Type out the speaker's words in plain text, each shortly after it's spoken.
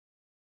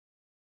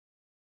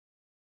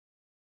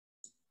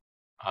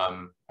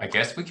I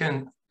guess we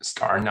can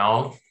start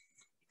now.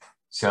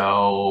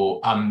 So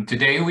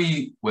today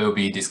we will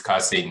be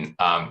discussing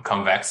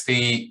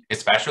convexity,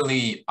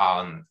 especially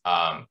on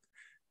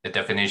the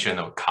definition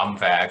of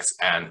convex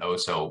and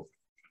also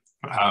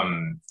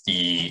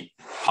the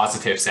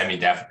positive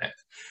semi-definite.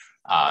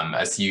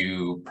 As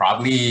you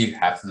probably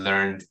have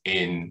learned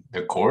in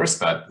the course,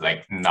 but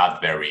like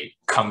not very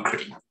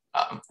concrete.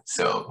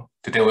 So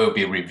today we'll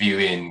be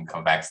reviewing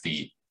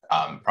convexity,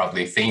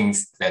 probably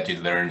things that you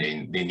learned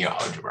in linear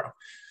algebra.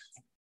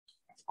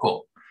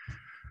 Cool.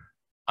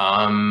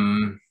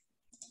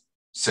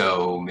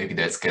 So maybe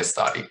let's get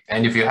started.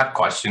 And if you have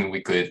questions,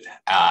 we could,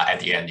 at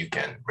the end, you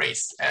can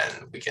raise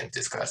and we can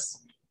discuss.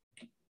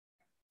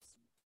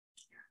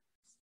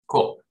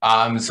 Cool.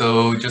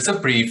 So just a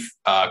brief,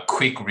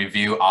 quick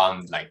review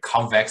on like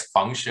convex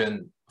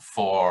function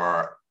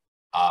for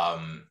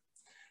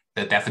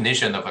the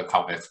definition of a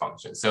convex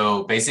function.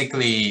 So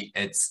basically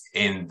it's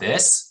in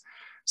this.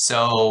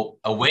 So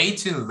a way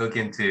to look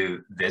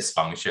into this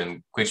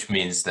function, which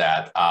means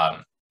that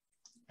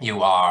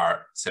you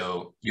are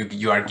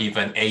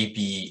given a,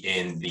 b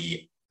in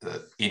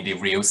the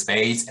real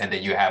space, and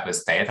then you have a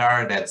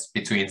theta that's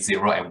between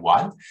 0 and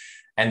 1.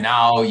 And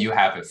now you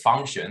have a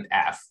function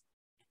f.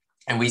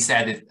 And we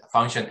said that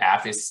function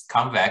f is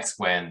convex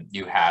when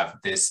you have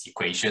this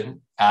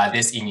equation.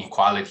 This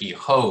inequality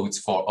holds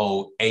for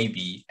O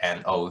AB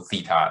and O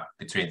theta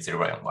between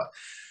 0 and 1.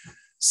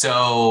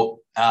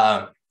 So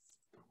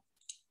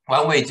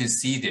one way to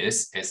see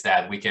this is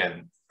that we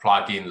can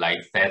plug in like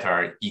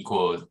theta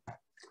equals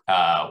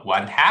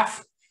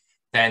 1/2.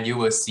 Then you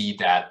will see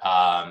that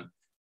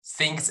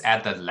things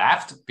at the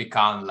left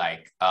become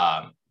like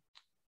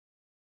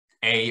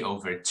a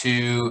over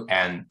 2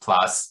 and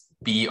plus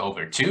b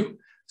over 2.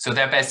 So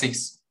that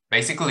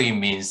basically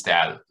means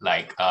that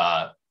like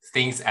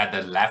things at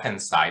the left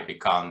hand side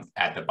become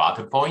at the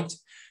bottom point,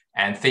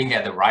 and things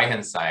at the right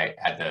hand side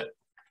at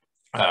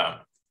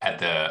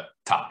the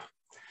top.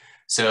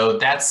 So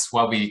that's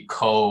what we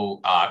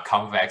call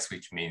convex,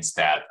 which means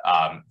that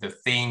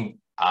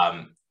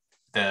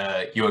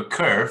your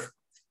curve,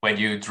 when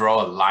you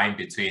draw a line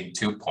between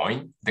 2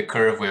 points, the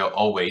curve will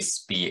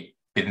always be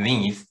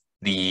beneath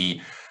the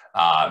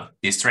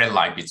straight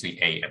line between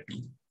A and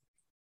B.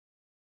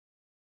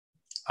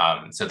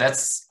 So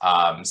that's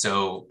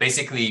so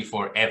basically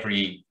for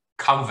every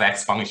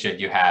convex function,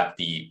 you have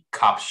the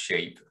cup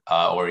shape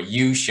or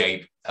U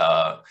shape.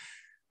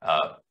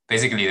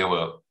 Basically, it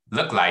will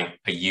look like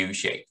a U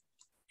shape.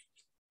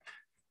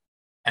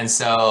 And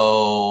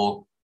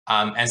so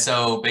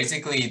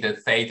basically the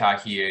theta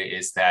here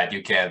is that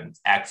you can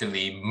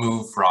actually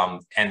move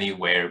from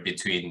anywhere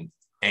between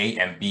A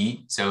and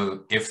B.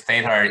 So if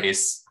theta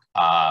is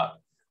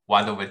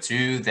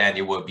 1/2, then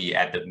it will be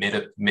at the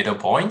middle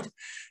point.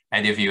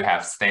 And if you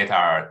have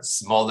theta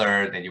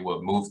smaller, then you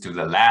will move to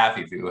the left.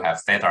 If you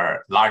have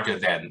theta larger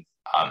than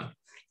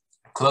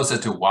closer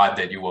to 1,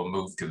 then you will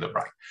move to the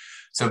right.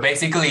 So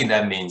basically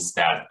that means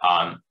that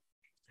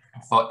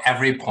for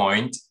every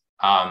point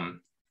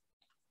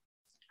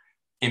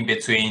in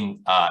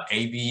between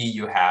AB,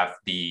 you have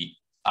the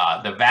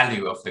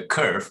value of the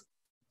curve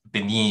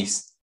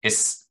beneath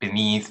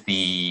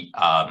the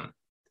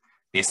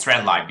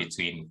straight line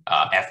between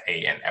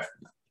FA and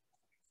FB.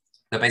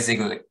 So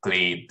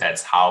basically,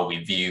 that's how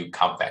we view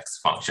convex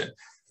function.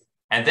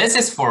 And this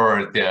is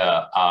for the,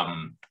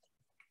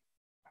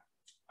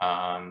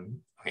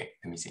 okay,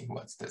 let me see,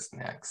 what's this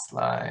next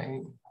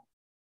slide?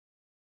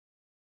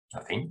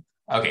 Nothing.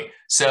 Okay,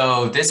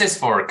 so this is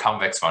for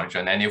convex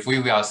function. And if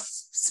we are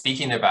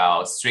speaking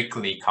about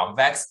strictly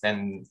convex,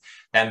 then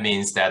that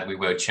means that we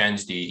will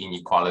change the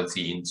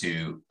inequality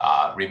into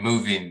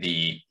removing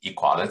the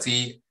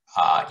equality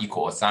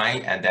equal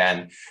sign. And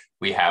then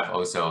we have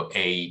also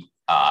A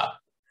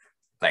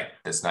like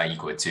that's not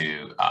equal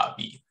to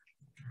B.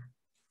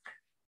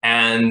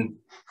 And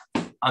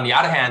on the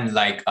other hand,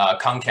 like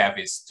concave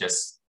is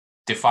just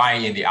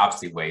defined in the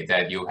opposite way,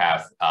 that you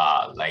have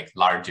like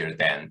larger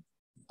than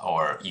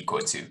or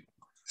equal to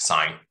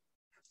sign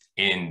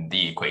in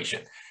the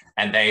equation.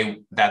 And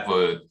that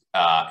would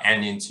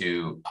end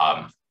into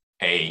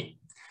a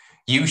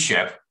U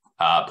shape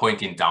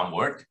pointing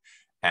downward.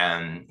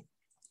 And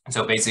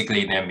so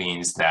basically that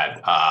means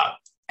that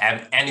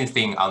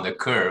anything on the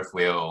curve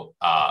will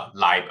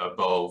lie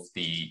above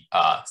the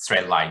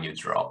straight line you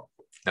draw,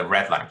 the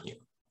red line here.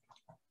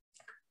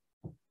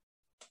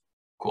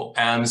 Cool.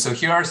 So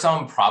here are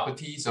some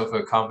properties of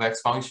a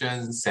convex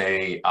function.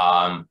 Say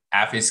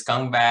f is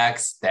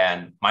convex,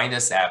 then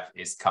minus f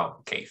is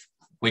concave,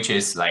 which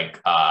is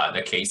like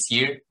the case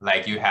here.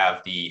 Like you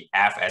have the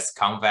f as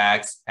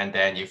convex, and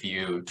then if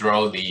you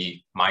draw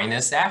the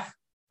minus f,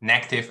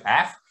 negative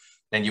f,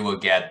 then you will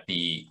get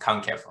the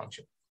concave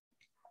function.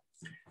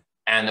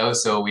 And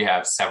also we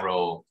have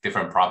several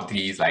different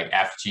properties like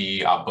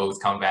fg are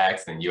both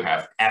convex, and you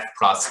have f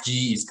plus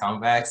g is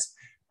convex.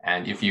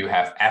 And if you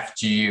have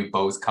fg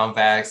both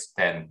convex,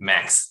 then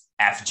max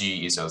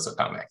fg is also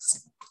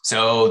convex.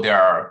 So there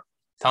are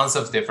tons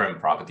of different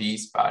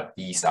properties, but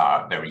these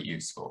are very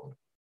useful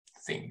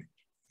things.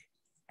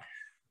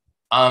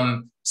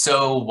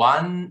 So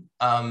one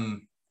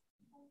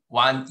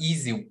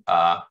easy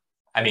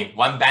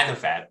one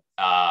benefit,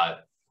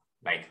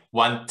 like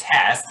one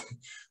test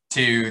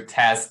to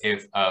test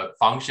if a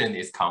function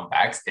is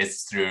convex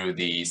is through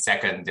the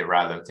second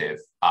derivative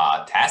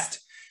test.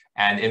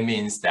 And it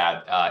means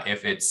that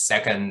if its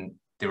second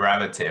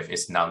derivative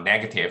is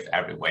non-negative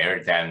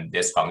everywhere, then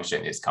this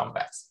function is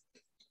convex.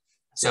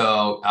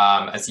 So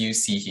as you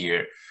see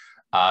here,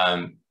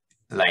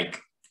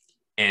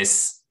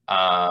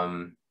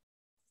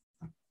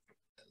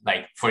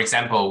 for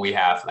example, we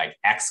have like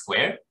x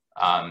squared.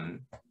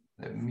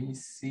 Let me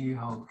see,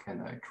 how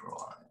can I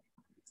draw it?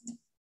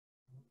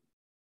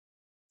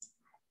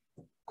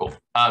 Cool.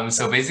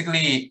 So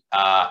basically,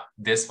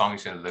 this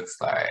function looks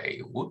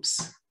like,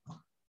 whoops.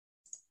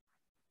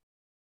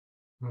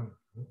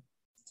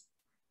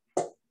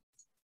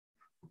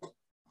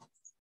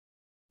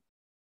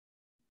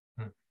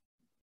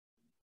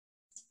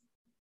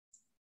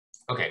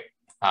 Okay.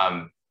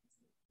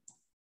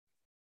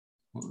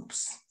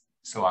 Oops,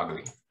 so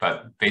ugly.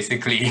 But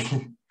basically,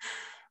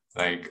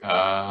 like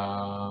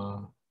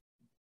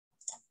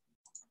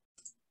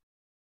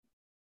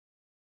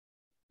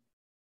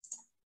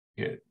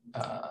here,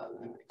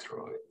 let me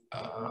throw it.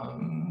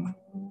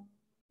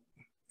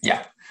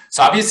 Yeah.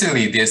 So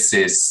obviously, this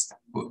is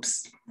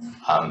oops.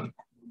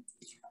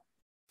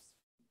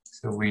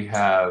 So we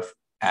have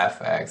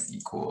fx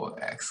equal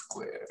x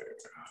squared,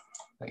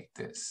 like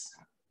this.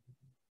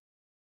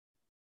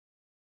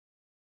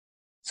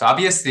 So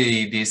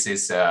obviously, this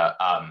is a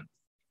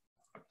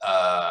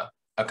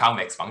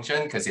convex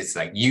function because it's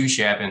like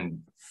U-shaped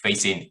and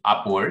facing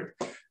upward.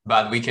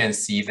 But we can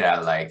see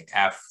that like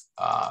f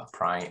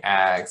prime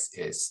x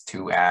is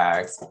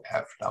 2x,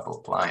 f double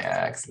prime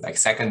x, like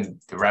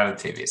second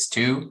derivative is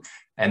 2.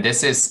 And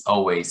this is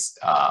always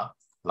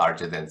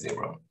larger than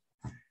 0.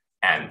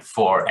 And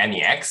for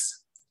any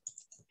x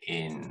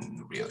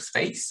in real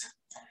space.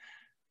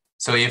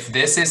 So if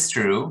this is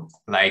true,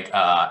 like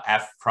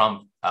f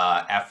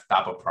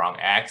double prime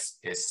x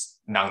is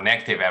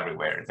non-negative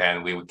everywhere,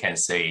 then we can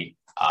say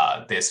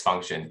this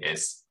function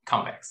is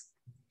convex.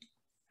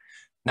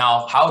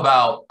 Now, how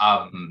about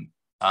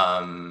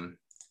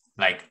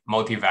like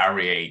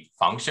multivariate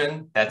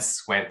function?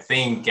 That's when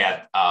things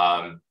get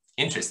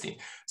interesting.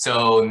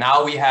 So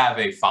now we have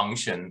a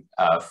function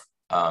of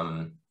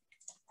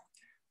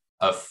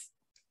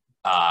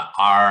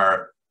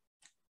R,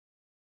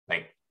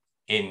 like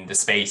in the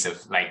space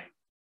of like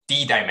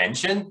d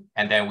dimension,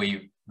 and then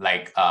we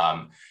like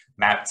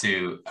map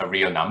to a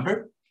real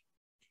number.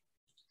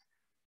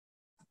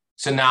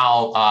 So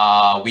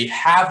now we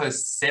have a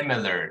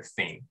similar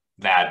thing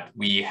that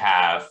we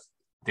have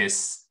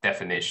this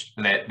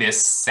definition,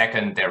 this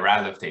second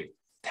derivative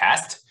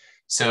test.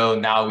 So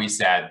now we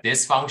said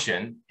this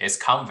function is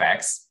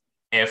convex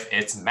if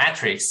its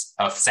matrix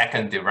of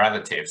second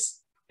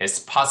derivatives is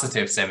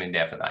positive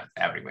semi-definite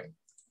everywhere.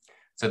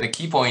 So the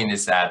key point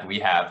is that we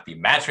have the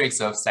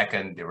matrix of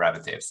second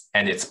derivatives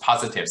and it's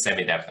positive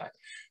semi-definite.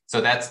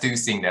 So that's two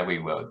things that we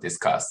will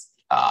discuss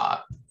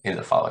in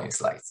the following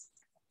slides.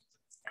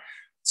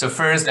 So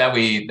first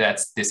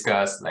let's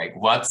discuss like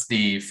what's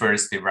the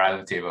first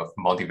derivative of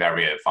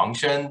multivariate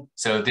function.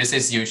 So this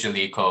is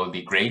usually called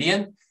the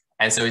gradient.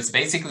 And so it's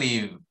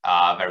basically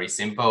very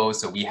simple.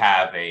 So we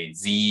have a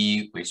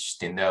z which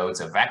denotes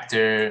a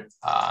vector.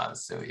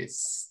 So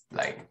it's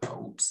like,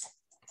 oops,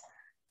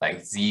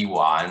 like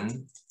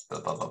z1 blah,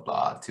 blah, blah,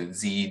 blah to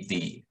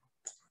zd.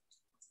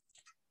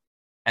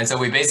 And so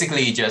we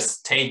basically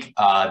just take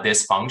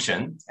this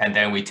function and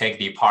then we take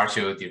the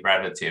partial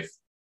derivative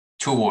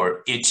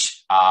toward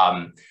each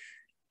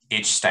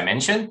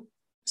dimension.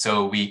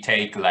 So we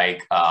take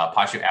like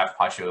partial f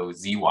partial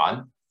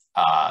z1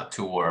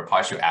 toward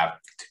partial f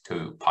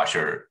to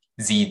partial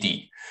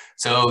zd.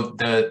 So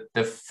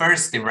the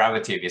first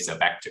derivative is a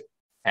vector,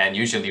 and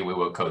usually we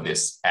will call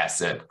this as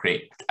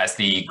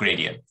the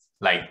gradient,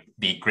 like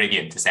the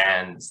gradient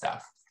descent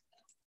stuff.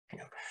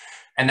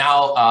 And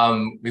now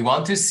we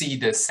want to see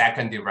the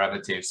second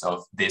derivatives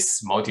of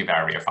these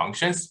multivariate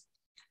functions.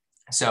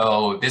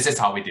 So this is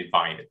how we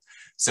define it.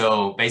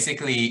 So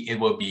basically it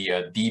will be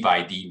a d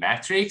by d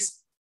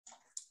matrix,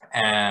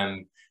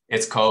 and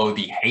it's called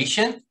the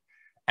Hessian.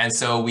 And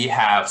so we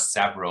have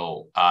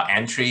several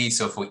entries.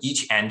 So for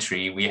each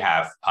entry, we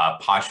have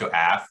partial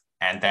f,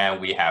 and then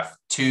we have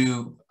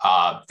two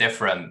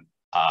different,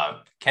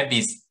 can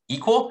be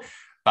equal,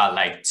 but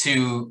like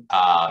two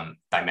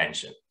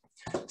dimension.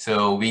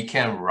 So we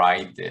can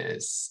write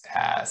this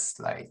as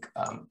like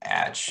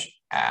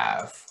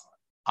hf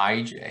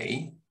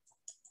ij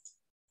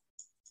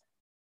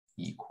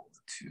equal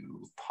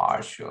to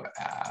partial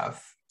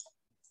f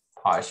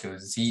partial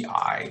zi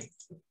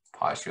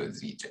partial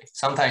zj.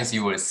 Sometimes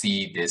you will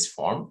see this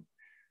form,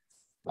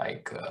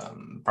 like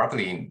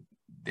probably in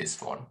this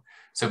form.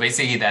 So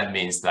basically that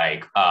means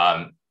like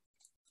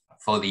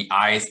for the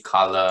ith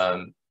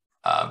column,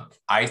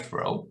 ith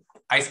row,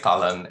 ith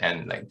column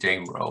and like j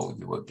row,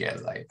 you will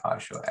get like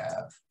partial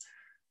f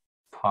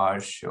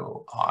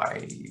partial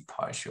I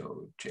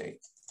partial j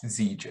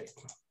zj.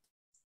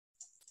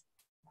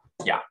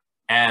 Yeah.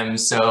 And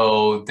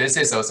so this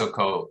is also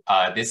called,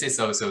 this is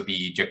also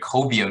the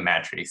Jacobian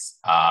matrix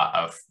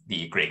of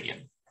the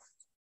gradient.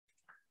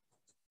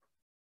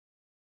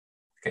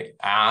 Okay,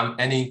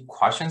 any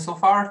questions so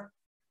far?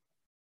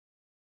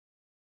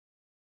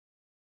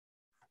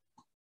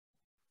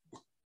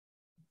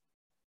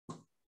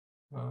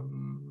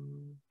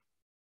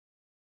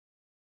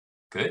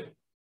 Good.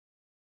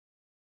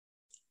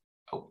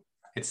 Oh,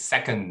 it's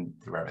second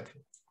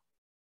derivative.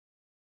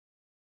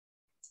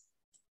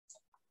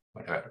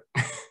 Whatever.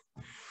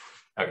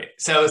 Okay,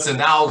 so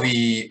now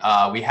we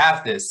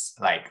have this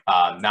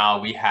now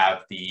we have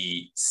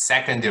the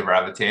second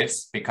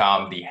derivatives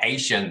become the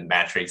Hessian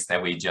matrix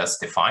that we just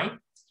defined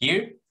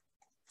here,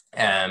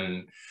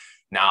 and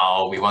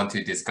now we want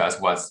to discuss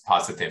what's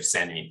positive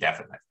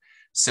semi-definite.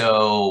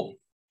 So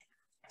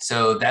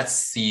let's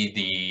see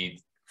the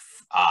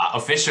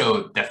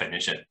official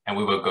definition, and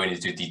we will go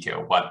into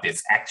detail what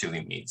this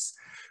actually means.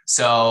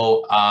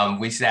 So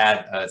we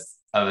said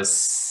a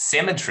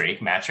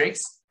symmetric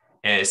matrix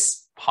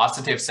is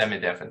positive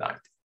semi-definite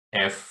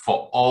if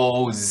for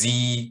all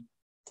z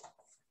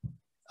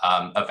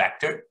a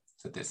vector.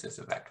 So this is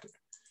a vector.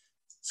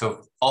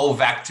 So all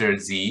vector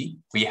z,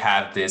 we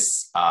have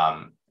this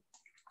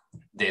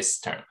this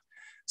term.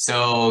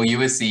 So you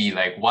will see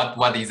like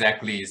what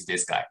exactly is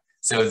this guy.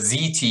 So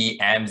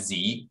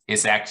ZTMZ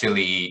is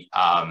actually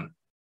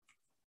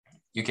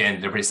you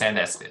can represent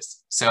as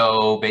this.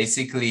 So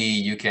basically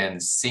you can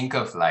think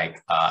of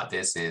like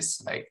this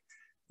is like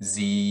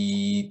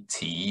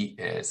ZT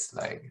is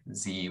like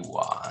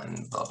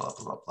Z1 blah blah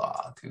blah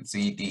blah to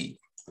ZD.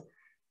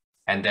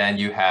 And then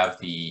you have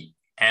the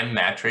M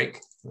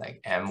metric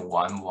like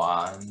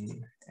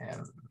M11,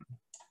 M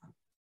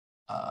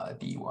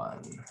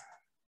D1,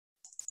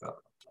 blah, blah,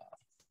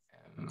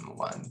 blah,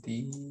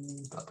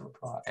 M1D, blah blah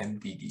blah,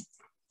 MDD.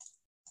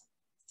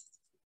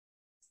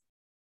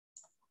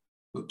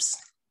 Oops,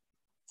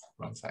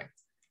 wrong side.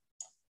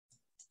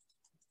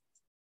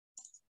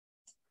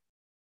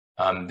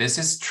 This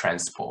is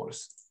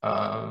transpose.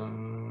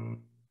 So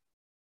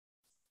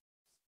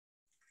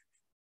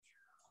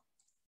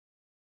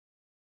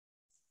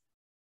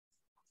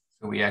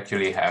we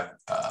actually have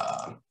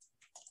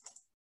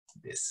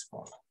this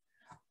form.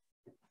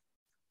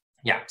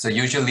 Yeah, so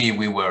usually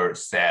we will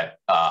set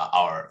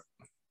our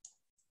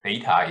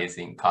data is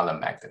in column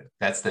vector.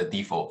 That's the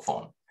default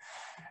form.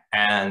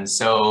 And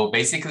so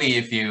basically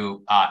if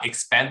you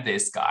expand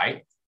this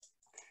guy,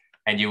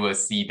 and you will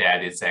see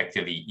that it's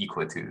actually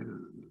equal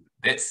to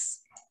this.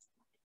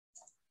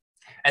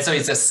 And so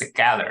it's a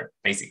scalar,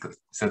 basically.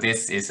 So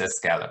this is a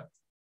scalar.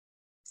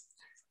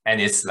 And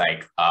it's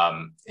like,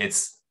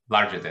 it's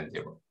larger than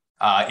 0.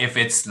 If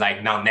it's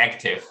like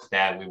non-negative,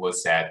 then we will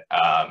set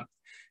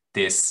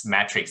this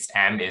matrix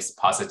M is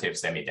positive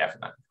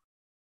semi-definite.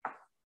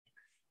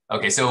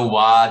 Okay, so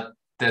what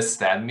does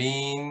that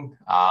mean?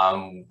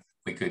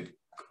 We could,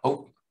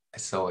 oh, I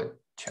saw a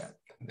chat.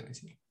 Let me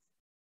see.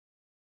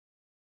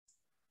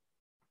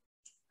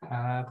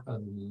 Have a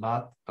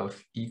lot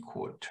of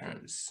equal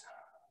terms.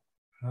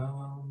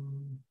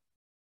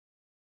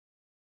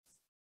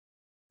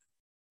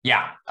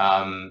 Yeah.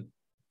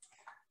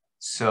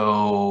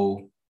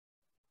 So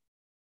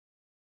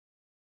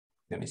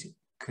let me see.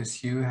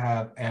 Because you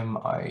have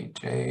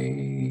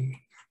Mij.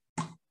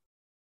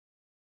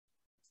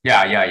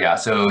 Yeah.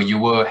 So you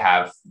will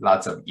have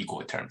lots of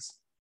equal terms.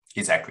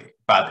 Exactly.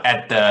 But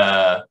at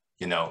the,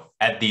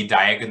 at the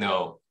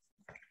diagonals,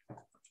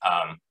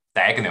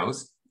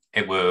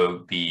 it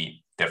will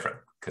be different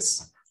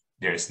because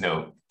there's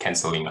no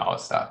canceling out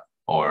stuff,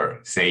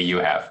 or say you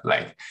have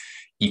like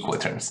equal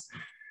terms.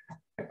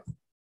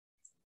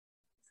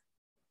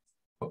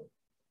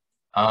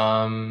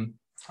 All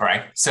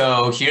right,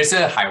 so here's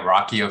a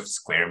hierarchy of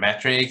square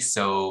metrics.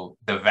 So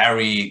the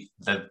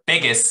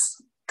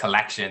biggest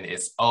collection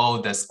is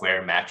all the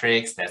square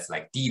matrix. That's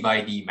like D by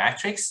D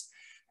matrix.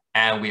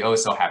 And we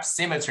also have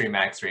symmetry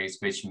matrix,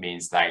 which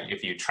means like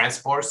if you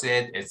transpose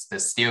it, it's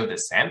still the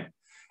same.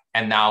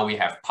 And now we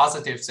have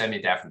positive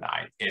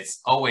semi-definite. It's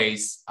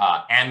always,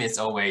 M is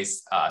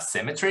always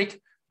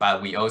symmetric,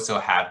 but we also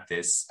have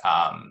this,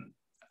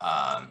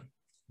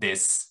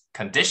 this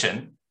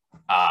condition,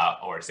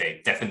 or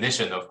say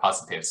definition of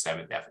positive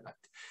semi-definite.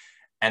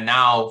 And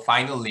now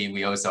finally,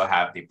 we also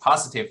have the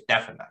positive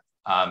definite.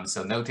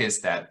 So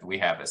notice that we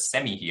have a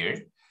semi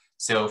here.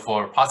 So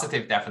for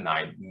positive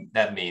definite,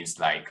 that means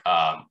like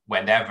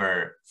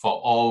whenever for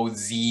all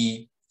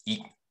z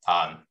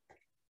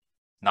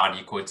not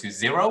equal to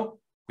 0,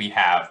 we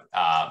have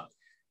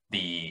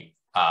the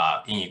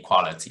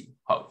inequality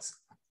holds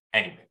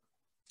anyway.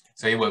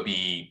 So it will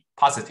be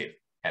positive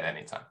at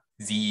any time,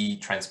 z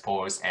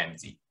transpose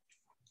mz.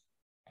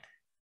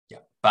 Yeah,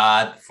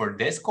 but for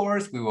this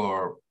course, we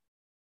were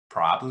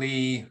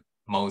probably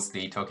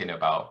mostly talking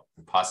about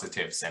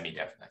positive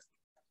semi-definite.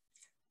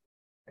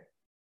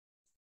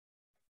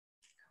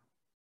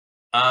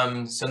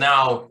 So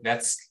now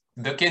let's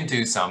look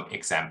into some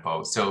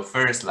examples. So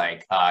first,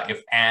 like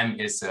if M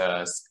is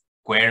a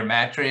square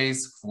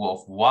matrix full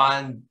of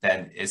 1,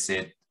 then is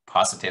it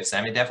positive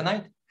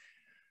semi-definite?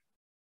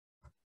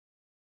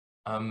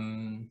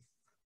 Any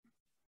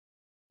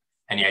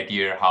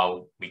idea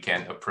how we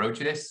can approach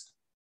this?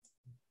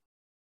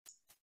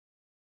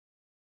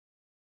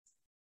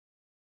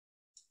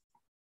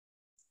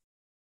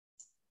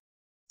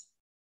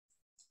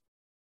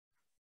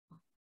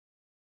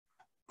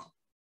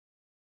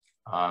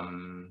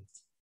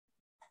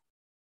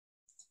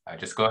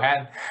 Just go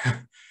ahead.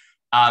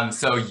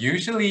 So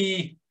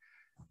usually,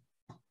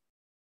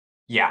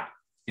 yeah,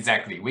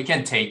 exactly. We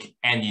can take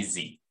any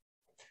z.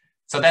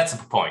 So that's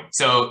the point.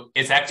 So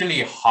it's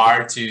actually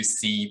hard to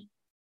see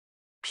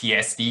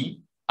PSD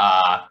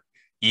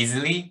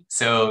easily.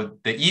 So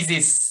the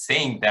easiest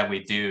thing that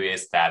we do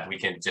is that we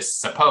can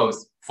just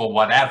suppose for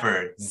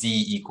whatever z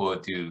equal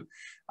to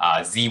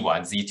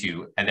z1,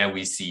 z2, and then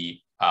we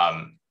see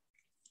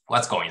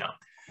what's going on.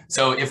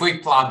 So if we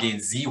plug in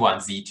z1,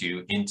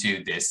 z2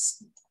 into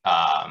this,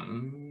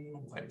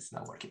 what is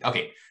not working?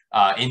 Okay,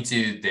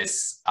 into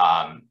this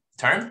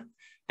term,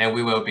 then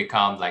we will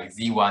become like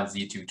z1,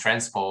 z2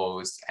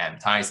 transpose and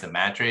times the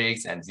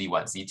matrix and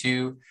z1,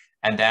 z2.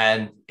 And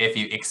then if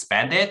you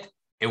expand it,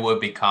 it will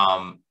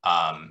become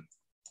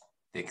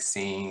these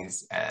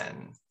things.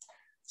 And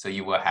so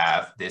you will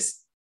have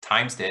this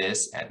times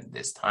this and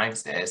this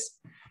times this.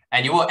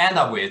 And you will end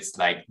up with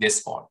like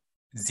this form,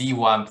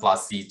 z1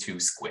 plus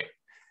z2 squared.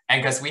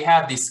 And because we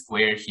have this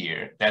square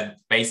here, that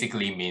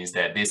basically means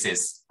that this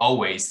is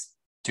always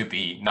to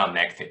be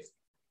non-negative.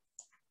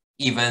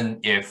 Even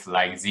if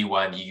like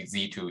z1,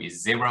 z2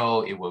 is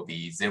 0, it will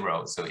be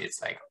 0. So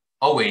it's like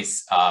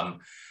always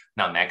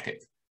non-negative.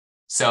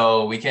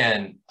 So we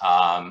can,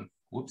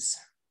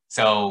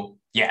 So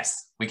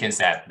yes, we can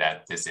say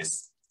that this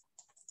is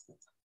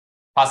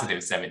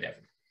positive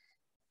semi-definite.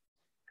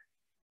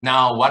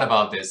 Now, what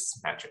about this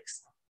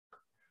matrix?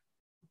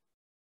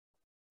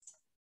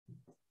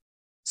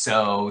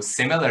 So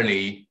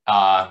similarly,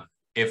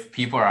 if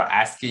people are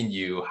asking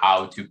you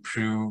how to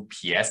prove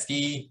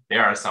PSD,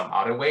 there are some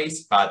other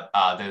ways, but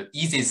the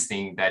easiest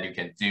thing that you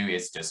can do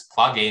is just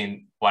plug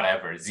in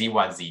whatever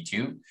z1,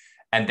 z2,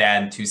 and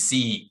then to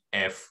see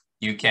if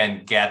you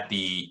can get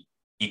the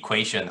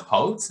equation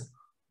holds,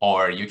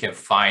 or you can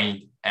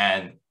find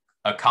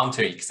a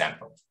counter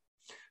example.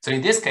 So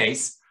in this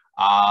case,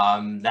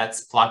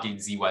 let's plug in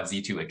z1,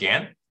 z2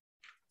 again.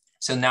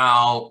 So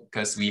now,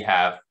 because we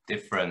have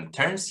different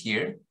terms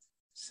here,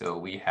 so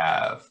we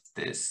have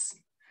this.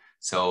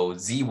 So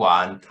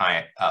z1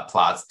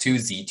 plus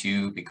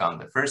 2z2 become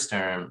the first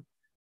term.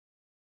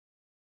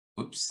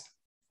 Oops,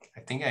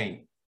 I think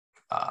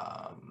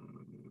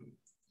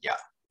yeah,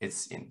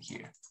 it's in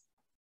here.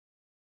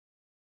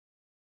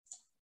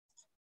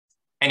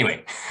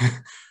 Anyway,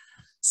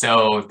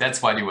 so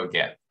that's what you will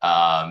get.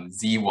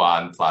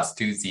 Z1 plus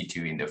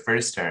 2z2 in the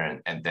first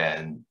term, and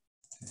then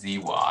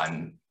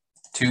z1,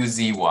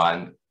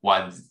 2z1,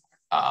 1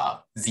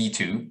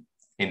 z2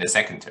 in the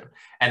second term.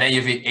 And then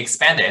if you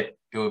expand it,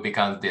 it will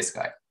become this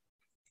guy.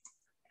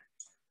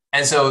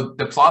 And so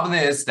the problem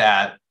is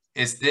that,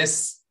 is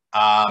this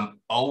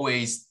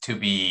always to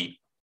be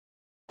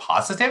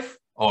positive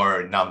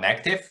or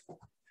non-negative?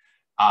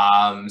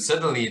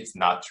 Certainly it's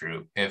not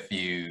true if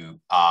you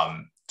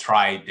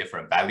try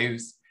different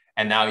values.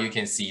 And now you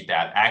can see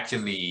that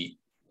actually,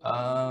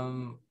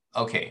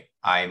 okay,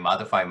 I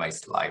modify my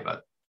slide,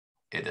 but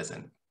it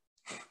doesn't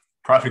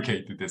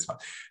propagate to this one.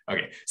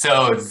 Okay,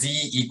 so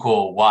z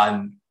equal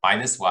 1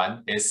 minus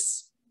 1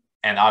 is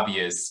an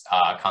obvious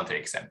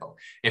counterexample.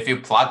 If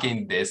you plug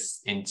in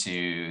this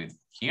into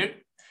here,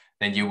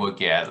 then you will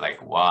get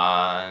like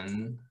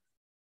 1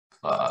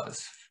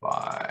 plus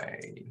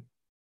 5,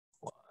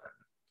 1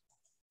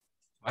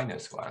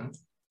 minus 1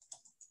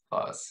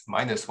 plus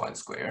minus 1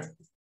 squared,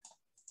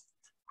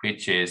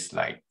 which is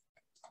like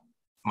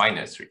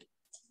minus 3.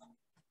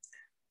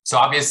 So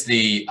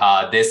obviously,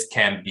 this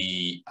can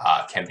be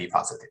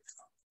positive.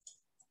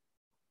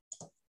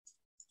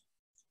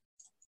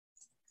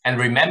 And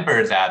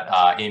remember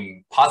that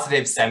in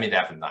positive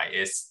semi-definite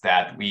is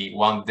that we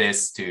want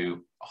this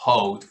to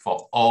hold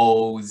for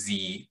all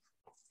z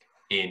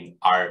in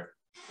Rd.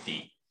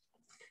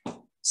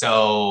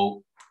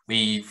 So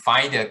we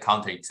find a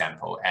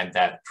counterexample, and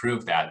that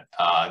proves that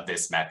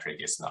this metric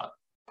is not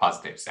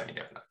positive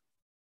semi-definite.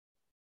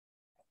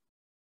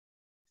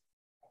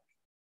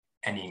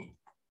 Any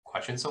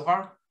questions so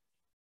far?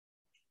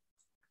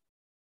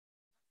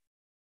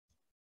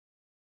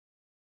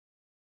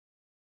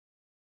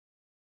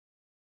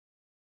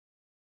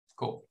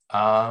 Cool.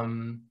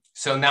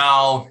 So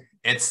now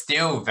it's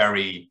still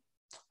very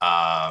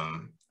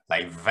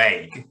like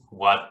vague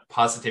what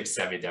positive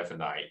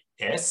semi-definite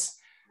is.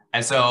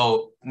 And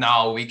so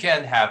now we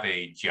can have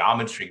a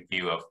geometric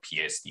view of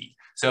PSD.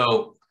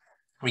 So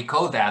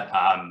recall that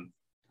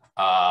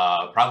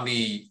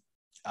probably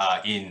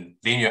in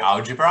linear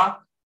algebra,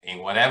 in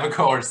whatever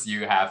course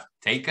you have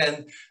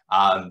taken,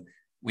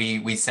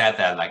 we said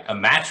that like a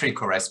matrix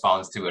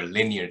corresponds to a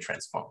linear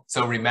transform.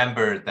 So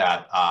remember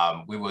that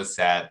we will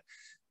set,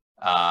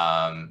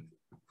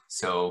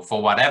 so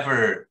for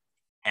whatever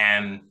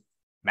M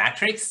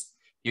matrix,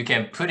 you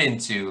can put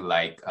into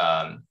like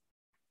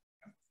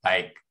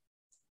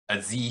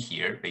a Z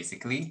here,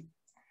 basically.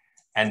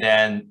 And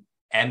then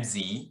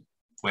MZ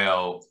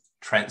will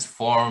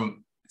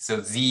transform,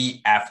 so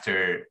Z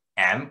after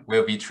M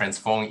will be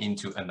transformed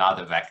into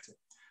another vector.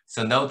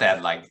 So note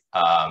that like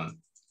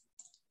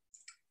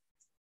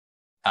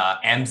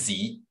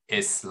MZ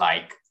is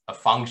like a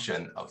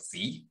function of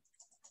Z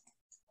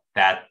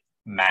that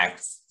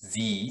maps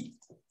Z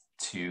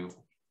to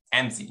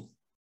MZ.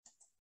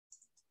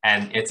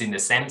 And it's in the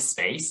same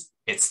space,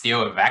 it's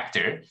still a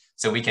vector.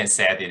 So we can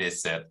say that it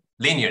is a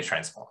linear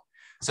transform.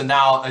 So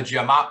now a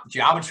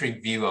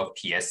geometric view of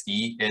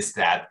PSD is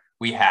that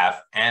we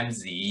have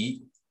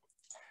MZ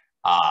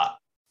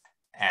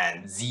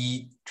and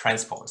Z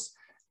transpose.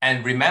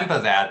 And remember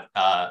that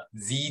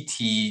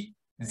Z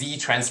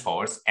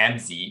transpose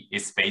MZ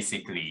is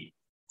basically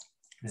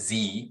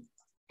Z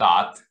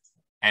dot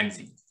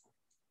MZ.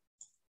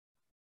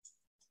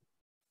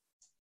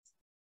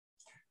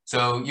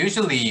 So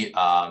usually,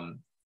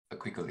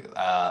 quickly,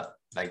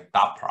 like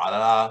dot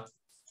product.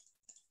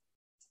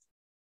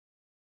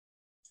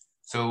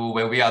 So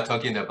when we are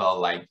talking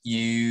about like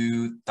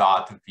U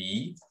dot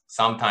V,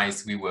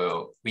 sometimes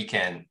we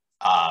can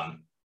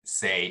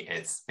say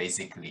it's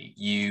basically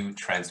U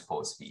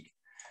transpose V.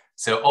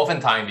 So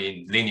oftentimes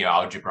in linear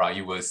algebra,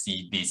 you will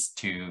see these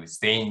two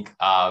things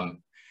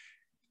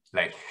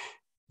like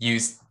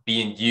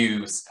being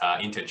used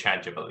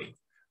interchangeably,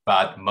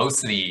 but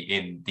mostly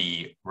in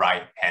the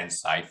right-hand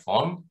side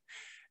form.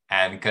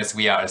 And because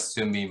we are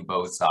assuming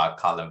both are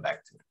column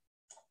vector.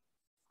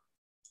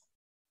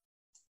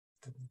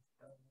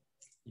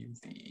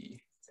 UD,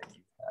 then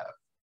you have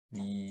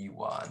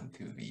V1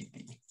 to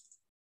VD.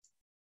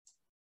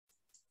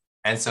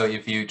 And so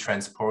if you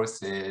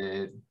transpose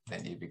it,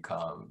 then you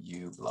become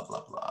U blah,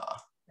 blah, blah.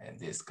 And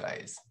this guy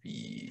is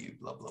V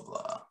blah, blah,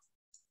 blah.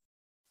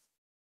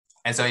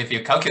 And so if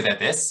you calculate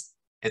this,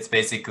 it's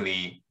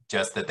basically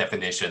just the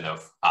definition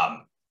of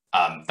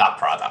dot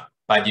product.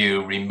 But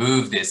you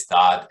remove this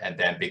dot and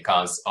then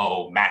becomes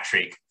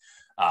metric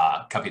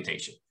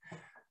computation.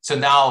 So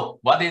now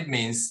what it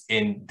means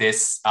in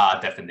this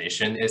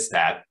definition is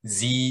that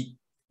Z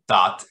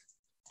dot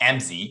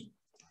MZ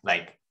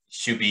like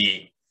should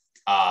be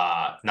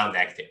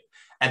non-negative.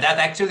 And that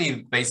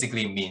actually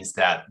basically means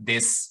that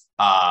this,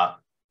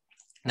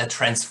 the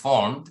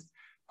transformed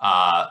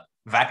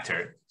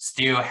vector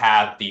still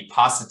have the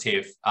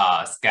positive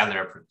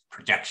scalar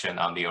projection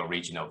on the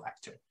original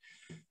vector.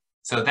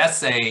 So let's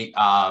say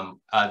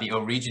the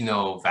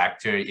original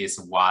vector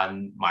is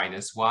 1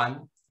 minus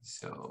 1.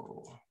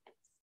 So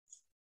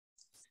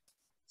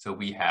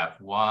we have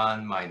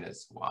 1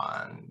 minus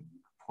 1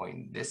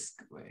 point this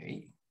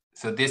way.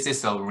 So this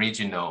is the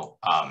original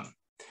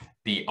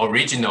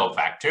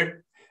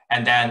vector.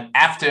 And then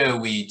after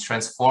we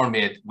transform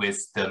it with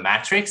the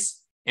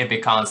matrix, it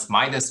becomes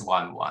minus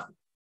 1, 1.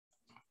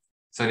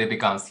 So it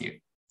becomes here.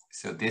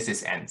 So this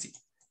is MZ.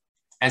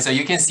 And so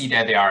you can see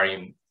that they are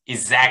in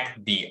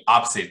exact the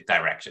opposite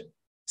direction.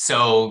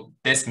 So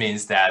this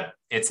means that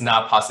it's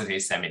not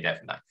positive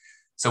semi-definite.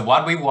 So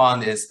what we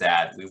want is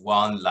that we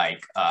want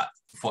like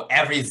for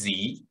every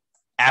Z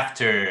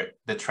after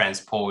the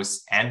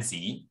transpose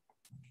MZ,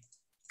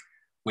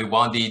 we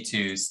want it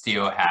to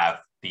still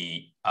have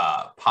the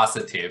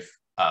positive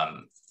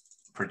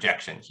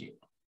projection here.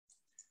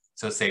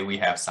 So say we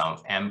have some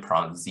M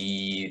prime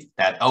Z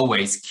that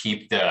always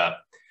keep the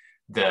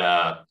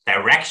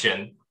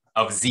direction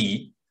of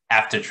Z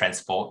after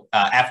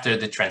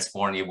the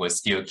transform, it will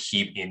still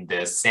keep in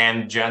the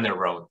same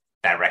general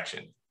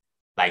direction,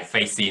 like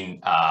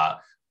facing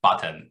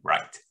bottom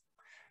right.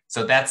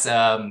 So that's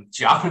a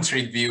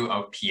geometric view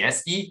of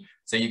PSD.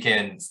 So you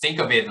can think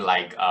of it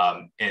like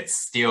it's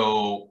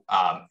still,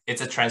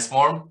 it's a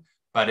transform,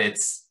 but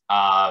it's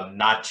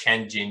not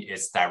changing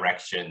its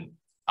direction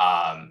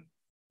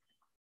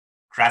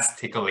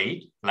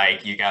drastically,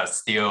 like you got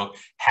still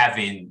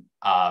having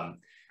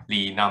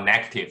the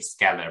non-negative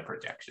scalar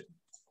projection.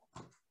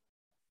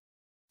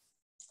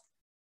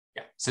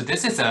 Yeah, so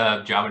this is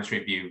a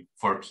geometry view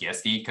for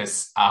PSD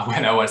because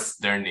when I was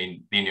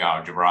learning linear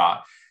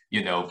algebra,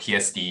 you know,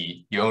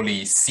 PSD, you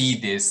only see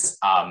this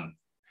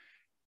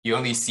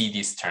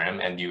term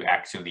and you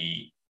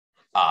actually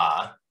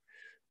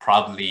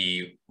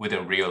probably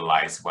wouldn't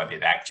realize what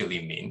it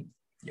actually means.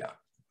 Yeah.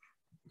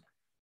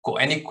 Cool.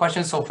 Any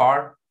questions so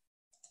far?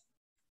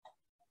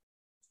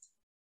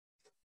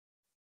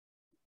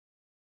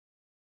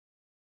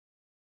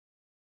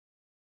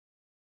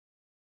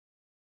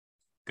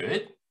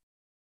 Good.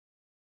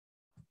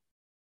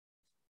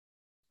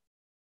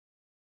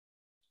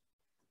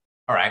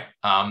 All right,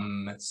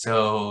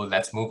 so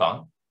let's move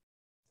on.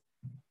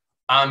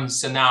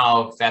 So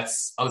now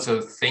let's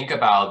also think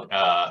about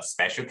a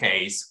special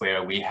case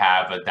where we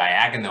have a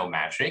diagonal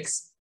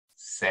matrix.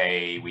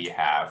 Say we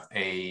have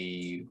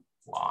A1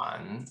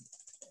 and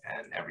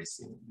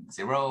everything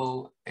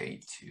 0,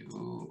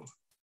 A2,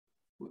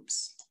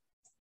 oops.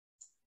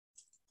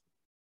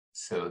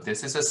 So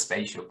this is a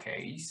spatial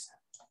case.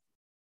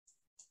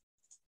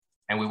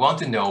 And we want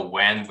to know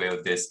when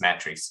will this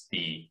matrix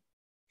be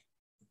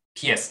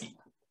PSD,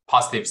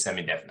 positive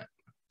semi-definite.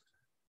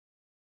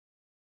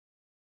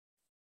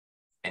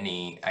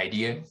 Any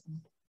idea?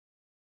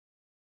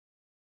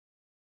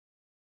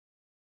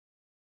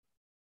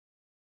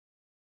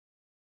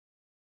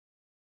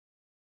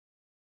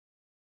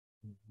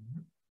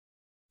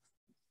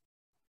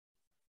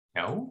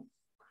 No.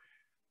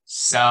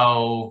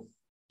 So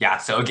yeah,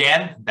 so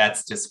again,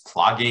 that's just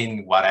plug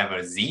in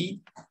whatever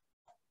z,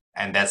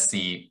 and let's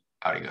see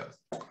how it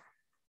goes.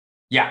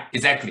 Yeah,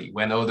 exactly,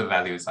 when all the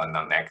values are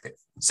non-negative.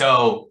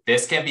 So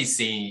this can be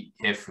seen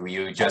if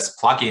you just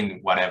plug in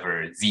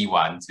whatever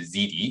z1 to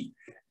zd,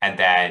 and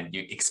then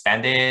you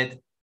expand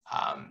it.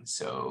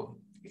 So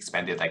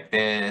expand it like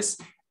this,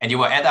 and you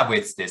will end up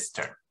with this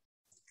term.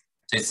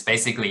 So it's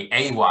basically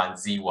a1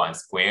 z1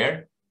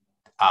 squared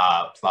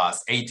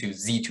plus a2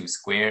 z2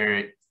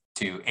 squared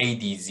to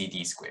ad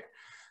zd squared.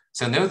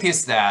 So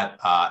notice that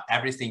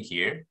everything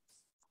here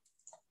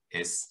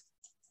is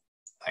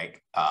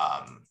like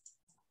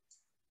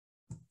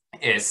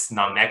is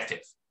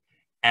non-negative,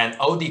 and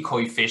all the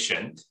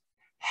coefficient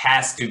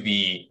has to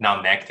be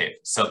non-negative,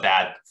 so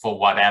that for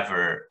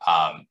whatever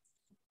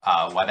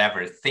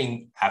whatever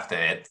thing after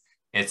it,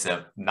 it's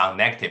a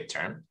non-negative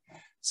term.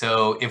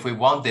 So if we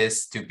want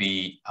this to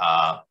be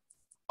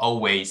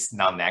always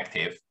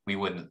non-negative, we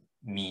would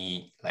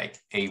need like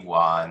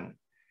a1,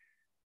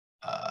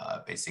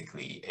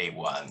 basically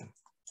a1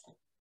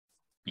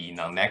 be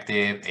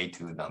non-negative,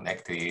 a2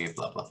 non-negative,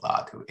 blah blah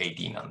blah, to ad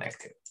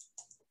non-negative.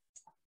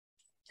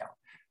 Yeah.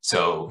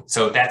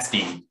 So that's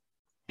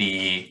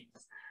the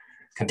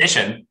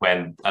condition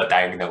when a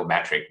diagonal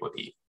metric would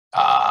be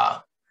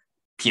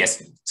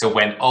PSV. So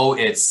when all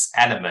its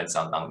elements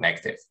are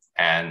non-negative,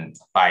 and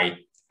by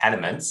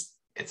elements,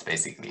 it's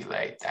basically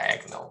like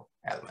diagonal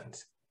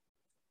elements.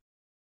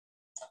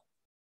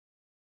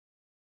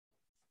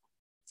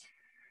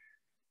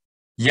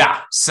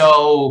 Yeah,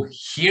 so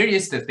here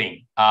is the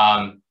thing.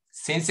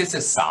 Since it's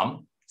a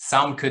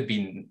sum could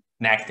be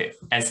negative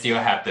and still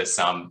have the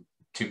sum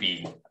to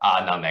be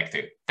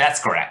non-negative. That's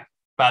correct.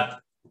 But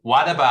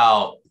what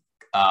about,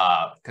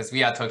 because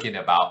we are talking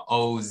about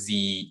OZ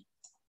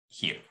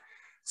here.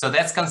 So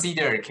let's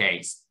consider a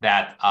case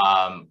that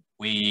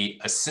we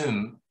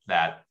assume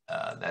that,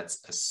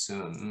 let's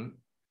assume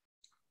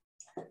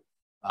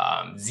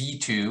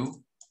Z2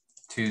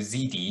 to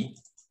ZD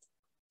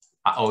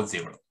are all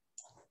zero.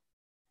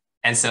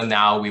 And so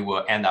now we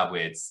will end up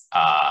with,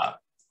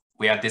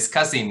 we are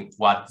discussing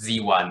what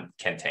Z1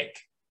 can take.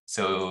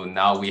 So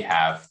now we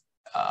have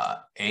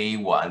A1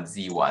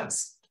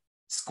 Z1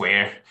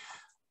 square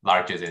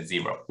larger than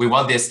zero. We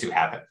want this to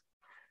happen.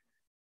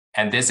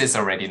 And this is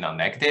already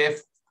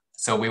non-negative.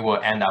 So we will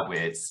end up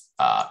with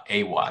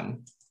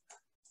A1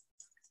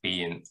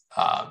 being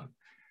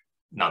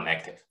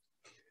non-negative.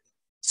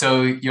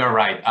 So you're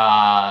right.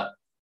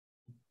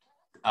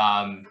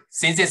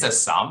 Since it's a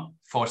sum,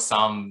 for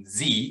some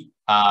Z,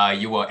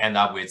 you will end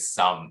up with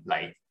some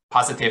like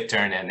positive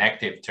term and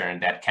negative term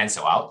that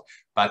cancel out.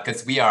 But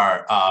because we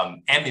are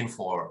aiming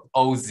for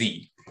OZ,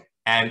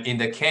 and in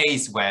the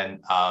case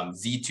when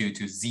Z2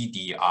 to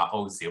ZD are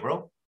all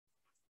zero,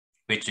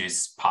 which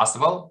is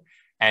possible,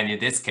 and in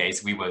this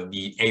case, we will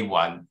need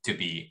A1 to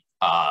be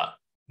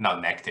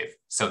non-negative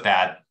so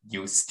that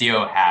you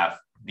still have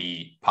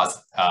the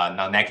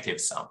non-negative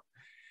sum.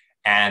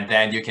 And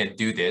then you can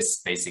do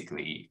this,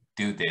 basically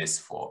do this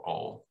for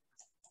all.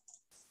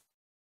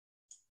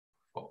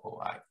 For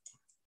OI.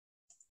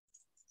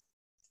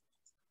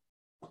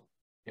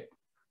 Yeah.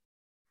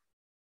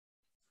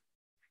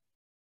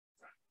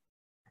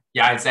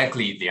 Yeah,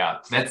 exactly.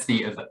 Yeah, that's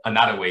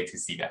another way to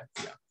see that.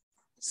 Yeah.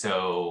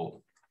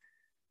 So,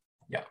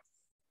 yeah.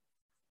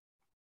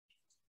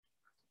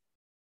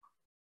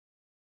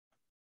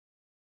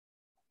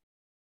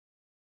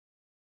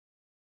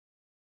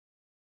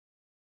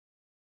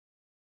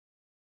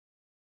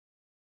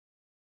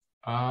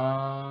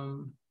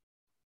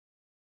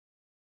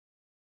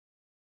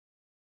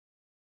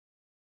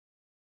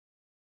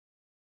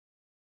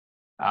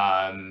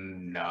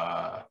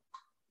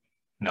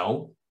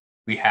 No,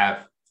 we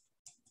have,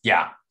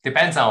 yeah,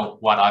 depends on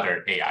what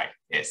other AI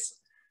is.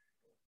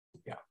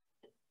 Yeah.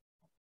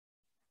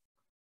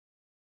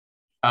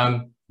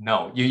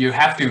 No, you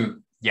have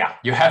to, yeah,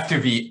 you have to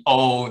be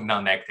all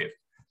non-negative.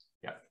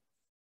 Yeah.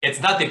 It's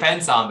not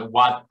depends on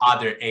what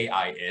other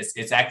AI is.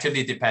 It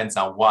actually depends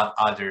on what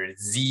other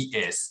Z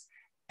is.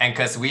 And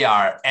because we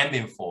are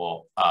aiming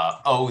for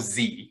OZ,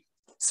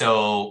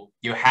 so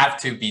you have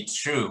to be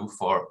true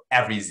for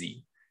every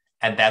Z.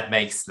 And that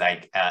makes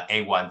like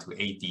A1 to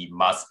AD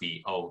must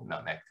be all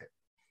non-negative.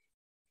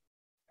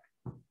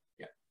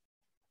 Yeah.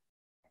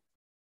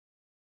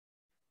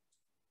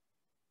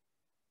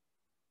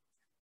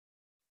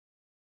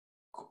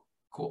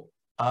 Cool.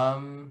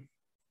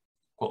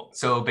 Cool.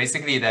 So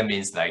basically that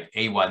means like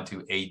A1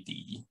 to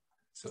AD.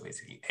 So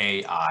basically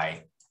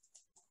AI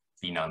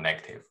be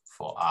non-negative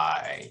for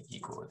I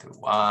equal to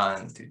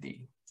 1 to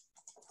D.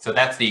 So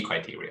that's the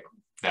criteria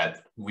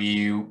that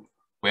we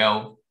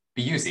will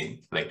be using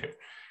later.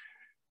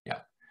 Yeah.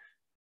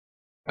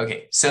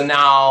 Okay, so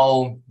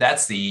now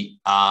that's the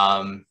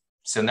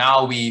So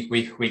now we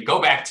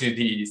go back to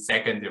the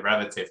second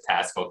derivative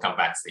task for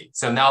convexity.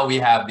 So now we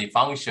have the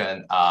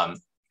function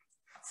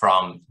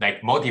from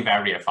like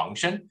multivariate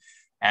function,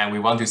 and we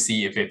want to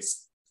see if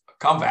it's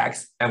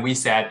convex. And we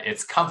said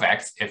it's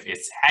convex if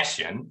it's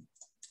Hessian.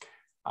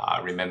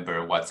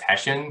 Remember what's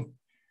Hessian?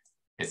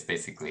 It's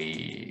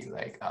basically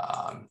like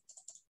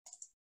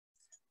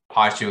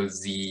partial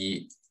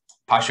z,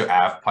 partial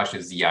f,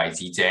 partial zi,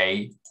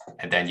 zj,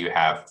 and then you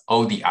have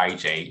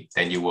odij,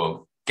 then you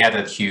will get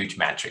a huge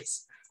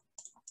matrix.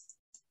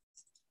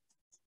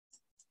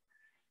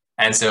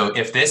 And so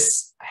if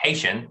this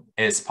Hessian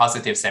is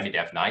positive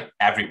semi-definite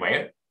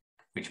everywhere,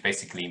 which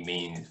basically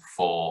means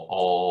for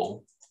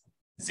all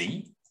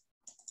z,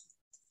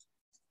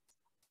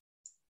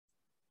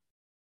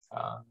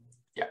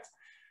 yeah.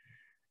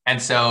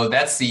 And so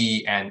that's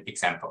an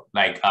example.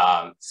 Like,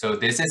 so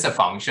this is a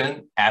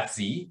function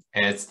fz.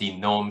 It's the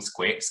norm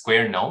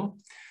square norm.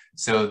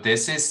 So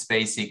this is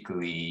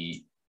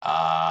basically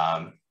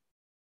a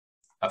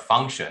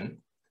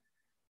function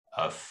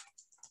of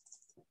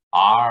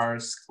r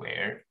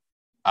squared,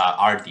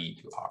 rd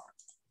to r.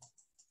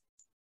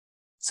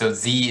 So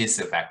z is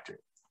a vector.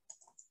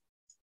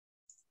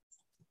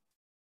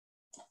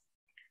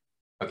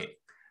 Okay,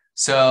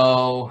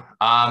 so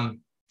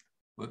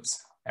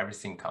whoops,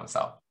 everything comes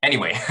out.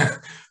 Anyway,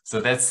 so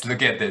let's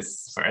look at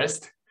this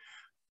first.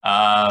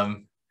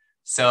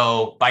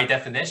 So by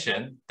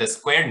definition, the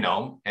square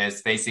norm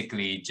is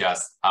basically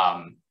just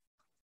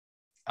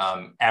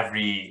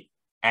every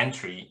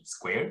entry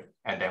squared,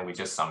 and then we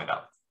just sum it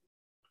up.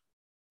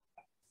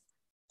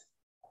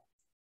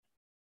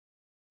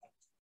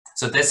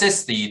 So this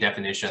is the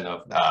definition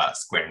of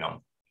square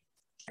norm.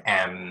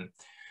 And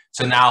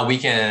so now we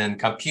can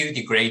compute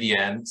the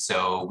gradient.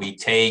 So we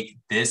take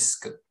these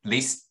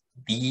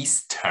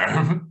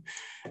term,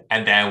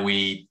 and then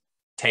we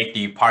take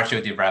the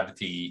partial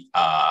derivative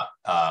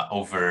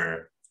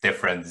over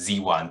different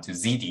z1 to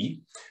zd.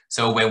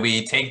 So when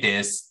we take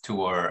this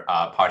to our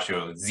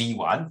partial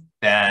z1,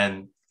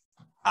 then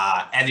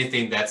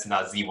anything that's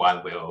not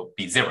z1 will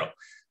be 0.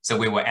 So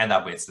we will end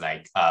up with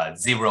like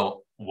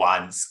 0,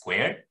 1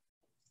 squared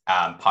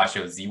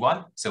partial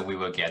z1. So we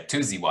will get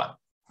 2z1.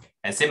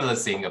 And similar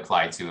thing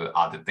apply to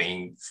other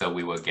things. So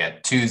we will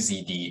get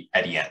 2zd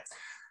at the end.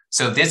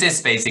 So this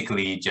is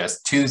basically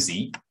just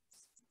 2z.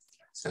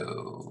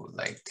 So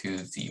like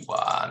 2z1,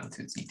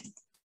 2zd.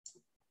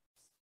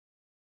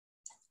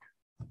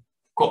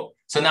 Cool.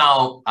 So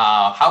now,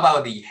 how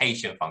about the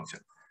Hessian function?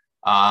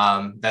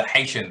 The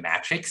Hessian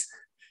matrix.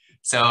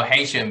 So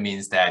Hessian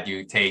means that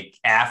you take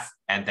f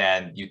and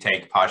then you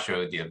take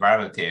partial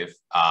derivative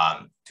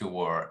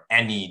toward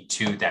any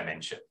 2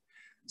 dimension.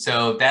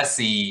 So that's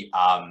the,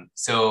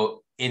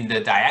 so in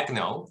the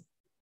diagonal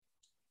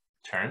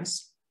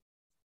terms,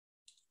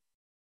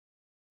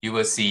 you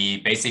will see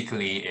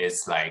basically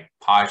it's like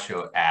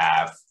partial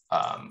f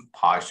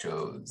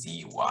partial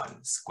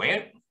z1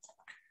 squared.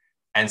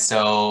 And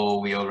so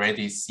we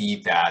already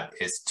see that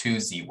it's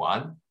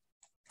 2z1.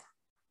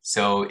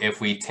 So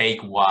if we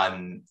take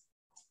one,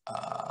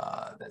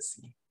 let's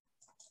see,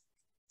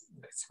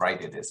 let's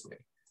write it this way.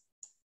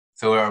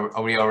 So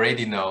we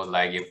already know,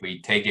 like if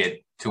we take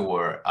it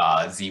toward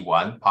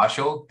z1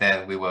 partial,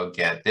 then we will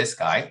get this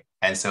guy.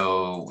 And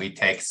so we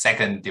take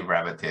second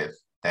derivative,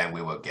 then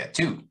we will get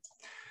 2.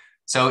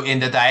 So in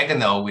the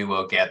diagonal, we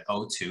will get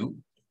O2,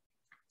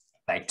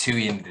 like 2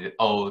 in the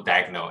O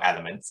diagonal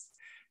elements.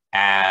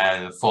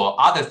 And for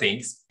other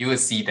things, you will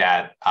see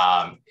that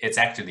it's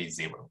actually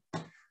 0.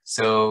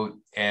 So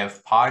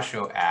if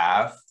partial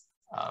f,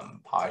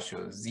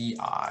 partial zi,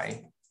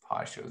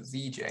 partial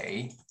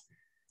zj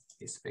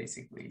is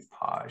basically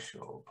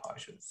partial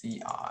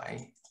zi,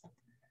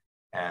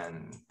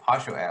 and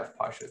partial f,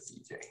 partial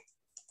zj.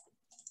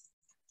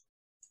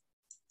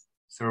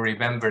 So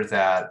remember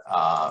that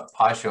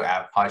partial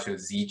f, partial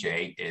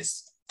zj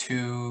is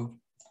 2zj.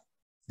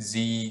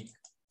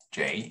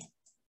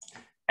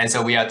 And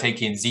so we are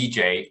taking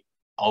zj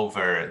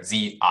over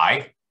zi.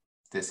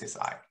 This is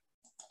I.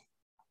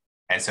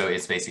 And so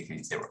it's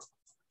basically 0.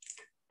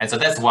 And so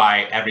that's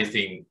why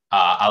everything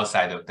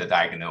outside of the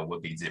diagonal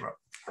would be 0.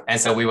 And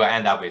so we will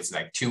end up with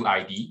like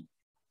 2id.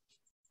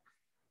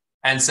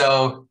 And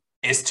so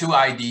is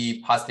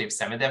 2id positive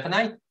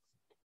semi-definite?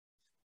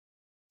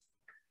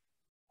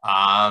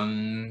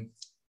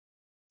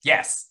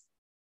 Yes.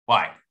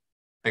 Why?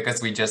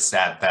 Because we just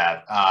said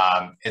that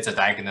it's a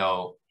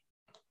diagonal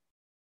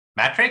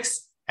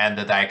matrix, and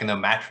the diagonal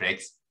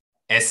matrix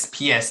is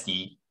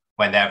PSD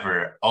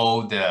whenever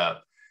all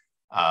the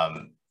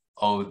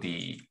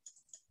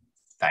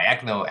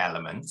diagonal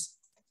elements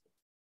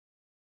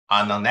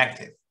are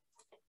non-negative.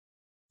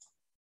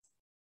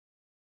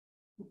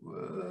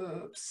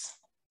 Whoops.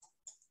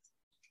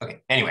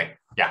 Okay, anyway,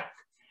 yeah.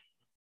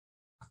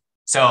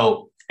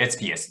 So it's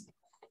PSD.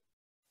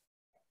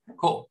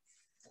 Cool.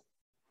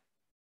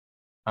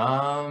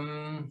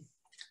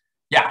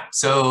 Yeah,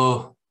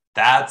 so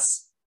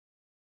that's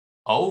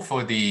all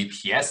for the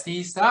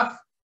PSD stuff.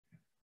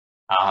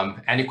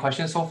 Any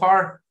questions so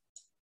far?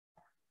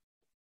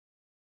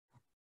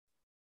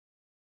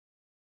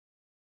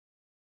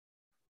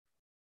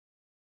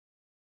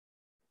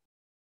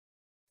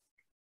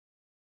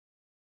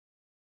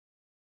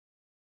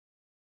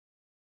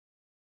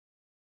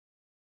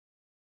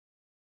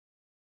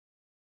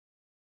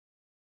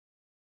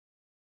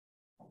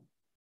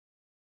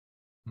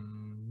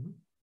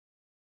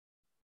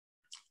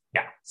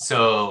 Yeah,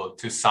 so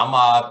to sum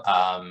up,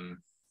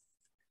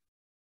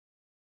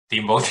 the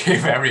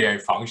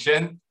multivariate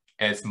function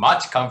is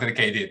much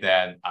complicated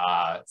than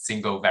a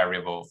single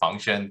variable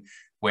function,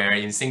 where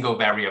in single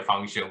variable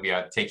function, we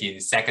are taking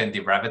second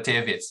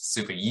derivative. It's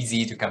super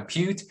easy to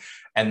compute.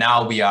 And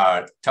now we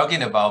are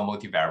talking about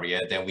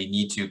multivariate, then we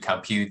need to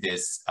compute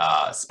this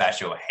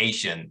special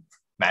Hessian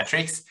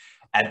matrix.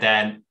 And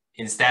then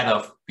instead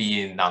of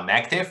being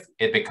non-negative,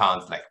 it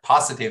becomes like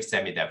positive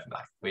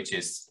semi-definite, which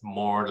is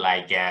more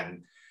like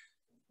an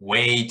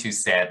way to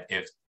set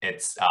if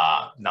it's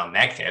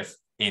non-negative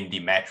in the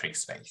metric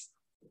space.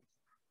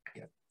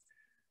 Yeah.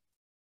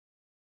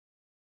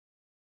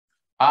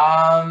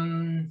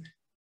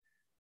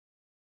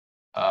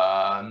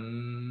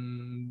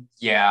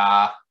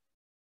 Yeah.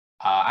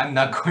 I'm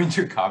not going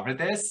to cover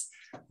this,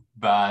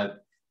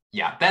 but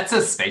yeah, that's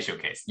a spatial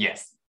case.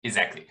 Yes,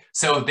 exactly.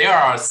 So there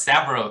are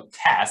several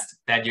tests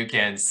that you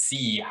can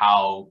see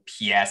how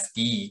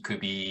PSD could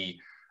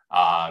be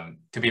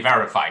to be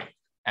verified.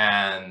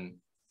 And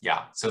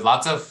yeah, so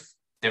lots of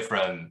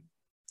different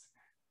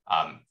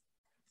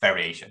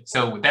variation.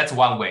 So that's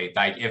one way.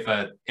 Like if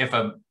a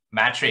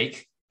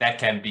metric that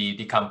can be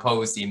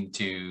decomposed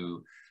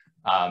into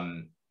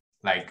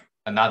like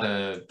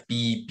another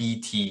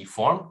BBT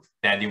form,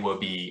 then it will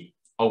be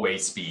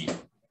always be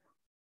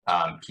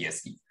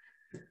PSD.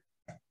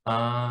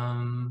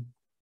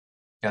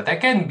 Yeah, that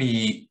can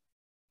be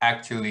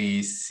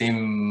actually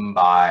seen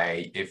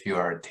by if you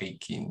are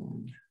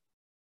taking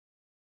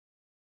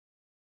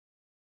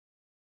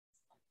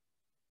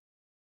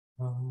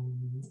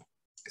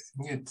I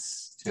think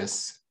it's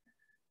just,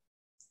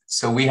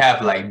 so we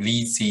have like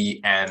VC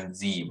and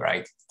Z,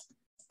 right?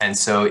 And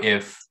so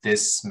if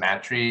this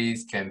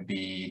matrix can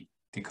be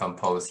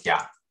decomposed,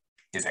 yeah,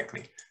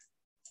 exactly.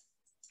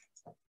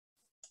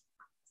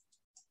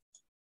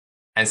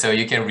 And so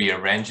you can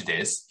rearrange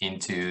this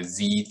into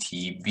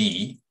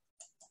ZTB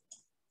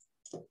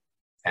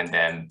and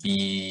then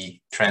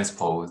B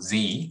transpose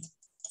Z.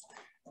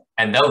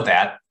 And know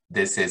that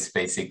this is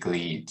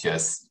basically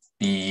just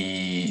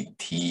BTZ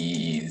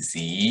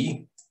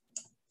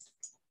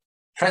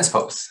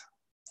transpose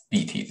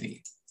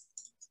BTZ.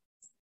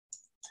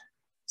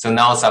 So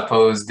now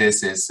suppose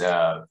this is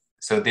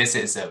this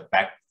is a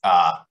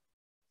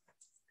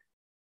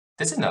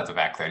this is not a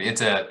vector,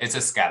 it's a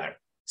scalar.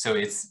 So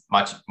it's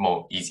much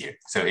more easier.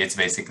 So it's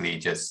basically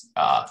just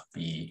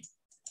BTZ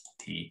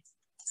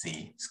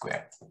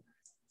squared.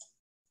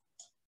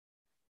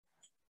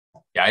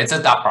 Yeah, it's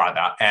a dot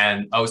product,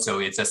 and also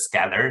it's a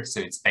scalar. So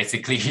it's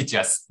basically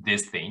just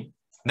this thing.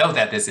 Note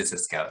that this is a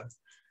scalar.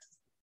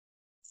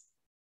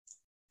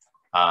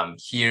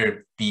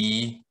 Here,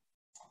 B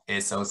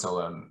is also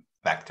a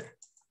vector.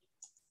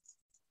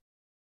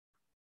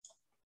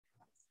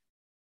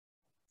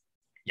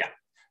 Yeah,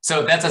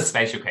 so that's a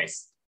special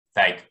case.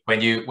 Like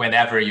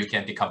whenever you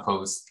can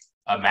decompose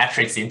a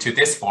matrix into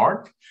this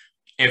form,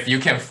 if you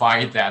can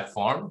find that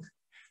form,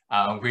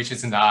 which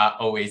is not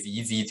always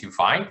easy to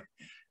find,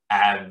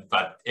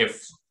 but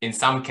if in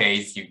some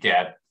case you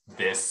get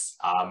this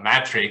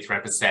matrix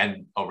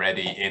represent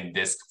already in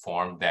this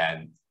form,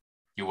 then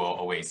you will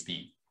always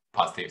be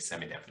positive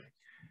semi-definite.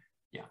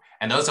 Yeah,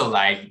 and also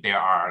like there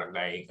are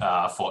like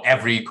for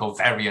every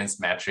covariance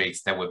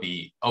matrix, there will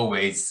be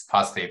always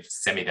positive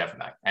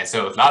semi-definite. And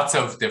so lots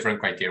of different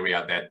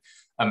criteria that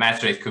a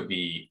matrix could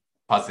be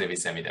positively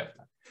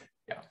semi-definite.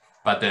 Yeah,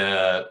 but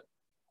the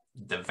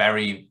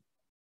very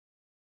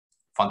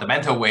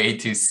fundamental way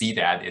to see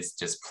that is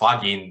just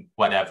plug in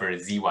whatever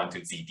Z1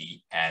 to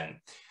ZD and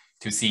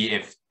to see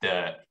if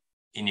the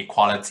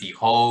inequality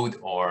hold,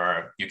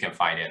 or you can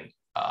find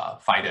a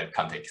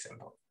context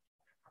example.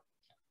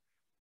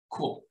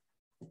 Cool.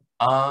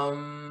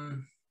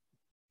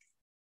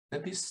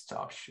 Let me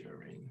stop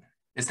sharing.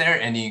 Is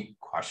there any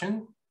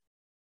question?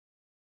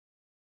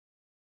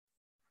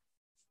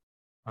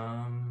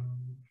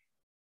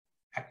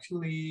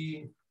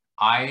 Actually,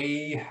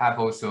 I have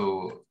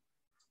also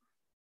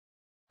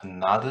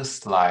another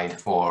slide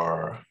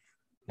for,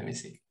 let me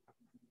see.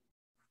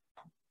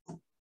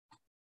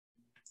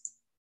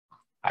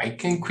 I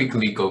can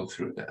quickly go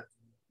through that.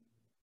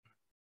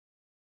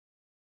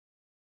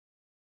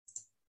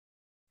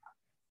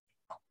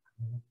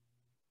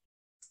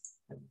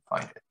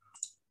 Find it.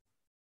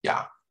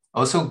 Yeah,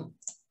 also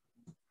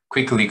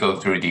quickly go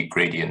through the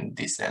gradient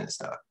descent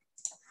stuff.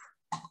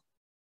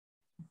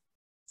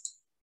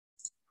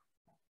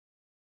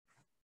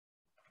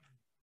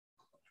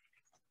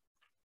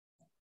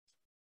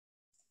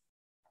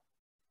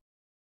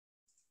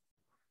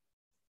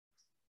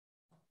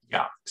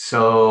 Yeah,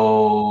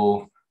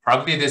 so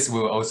probably this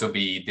will also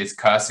be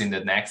discussed in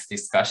the next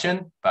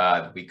discussion,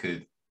 but we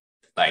could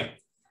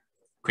like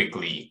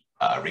quickly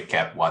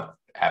recap what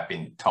have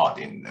been taught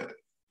in the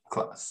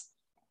class.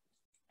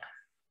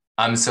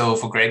 So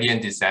for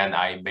gradient descent,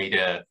 I made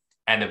an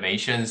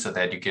animation so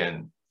that you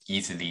can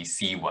easily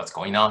see what's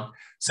going on.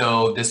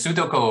 So the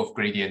pseudocode of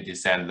gradient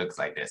descent looks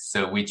like this.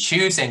 So we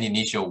choose an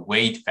initial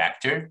weight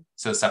vector.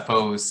 So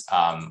suppose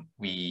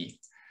we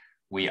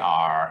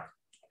are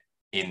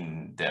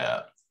in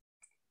the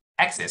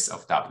axis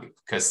of W,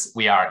 because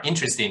we are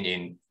interested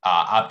in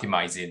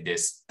optimizing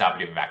this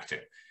W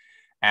vector.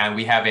 And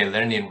we have a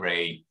learning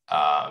rate,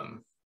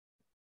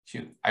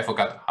 shoot, I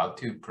forgot how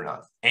to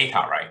pronounce,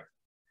 eta, right?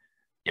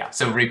 Yeah,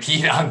 so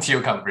repeat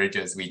until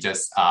convergence, we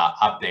just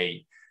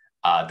update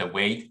the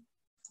weight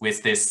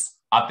with this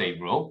update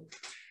rule.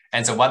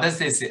 And so what does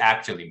this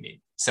actually mean?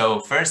 So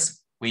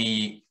first,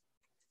 we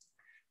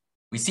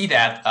see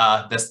that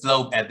the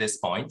slope at this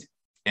point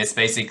is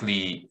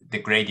basically the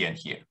gradient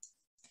here.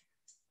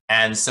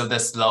 And so the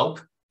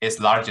slope is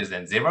larger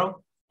than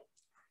 0.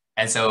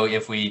 And so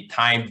if we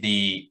time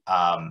the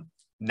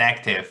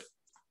negative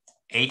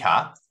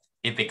eta,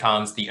 it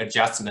becomes the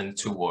adjustment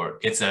toward,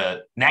 it's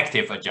a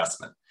negative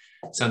adjustment.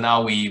 So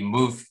now we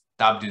move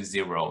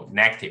W0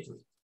 negatively.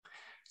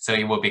 So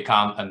it will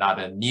become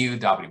another new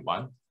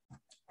W1.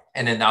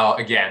 And then now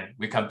again,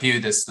 we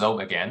compute the slope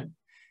again.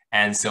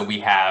 And so we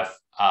have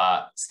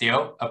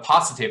still a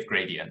positive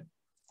gradient.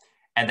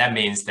 And that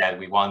means that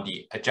we want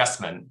the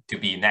adjustment to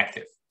be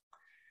negative.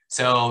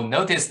 So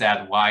notice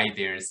that why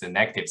there's a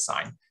negative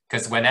sign,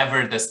 because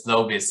whenever the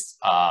slope is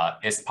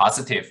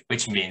positive,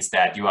 which means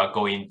that you are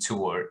going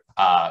toward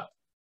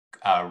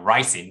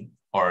rising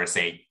or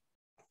say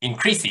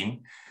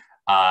increasing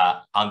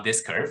on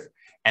this curve.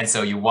 And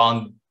so you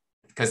want,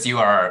 because you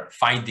are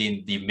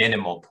finding the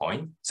minimal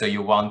point, so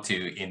you want to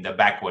in the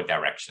backward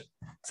direction.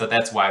 So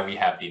that's why we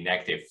have the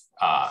negative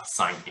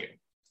sign here.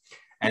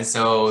 And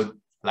so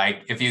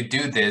like if you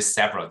do this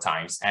several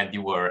times and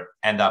you will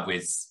end up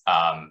with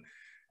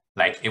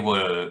like it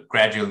will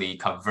gradually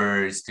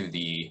converge to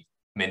the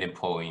minimum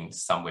point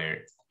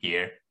somewhere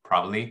here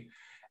probably.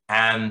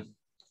 And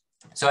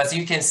so as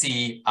you can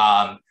see,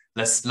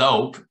 the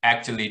slope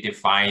actually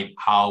defines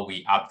how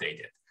we update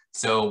it.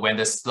 So when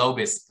the slope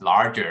is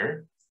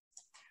larger,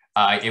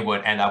 it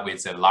would end up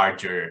with a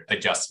larger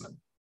adjustment.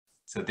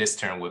 So this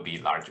term will be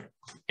larger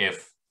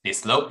if the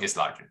slope is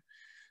larger.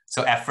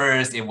 So at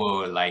first it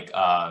will like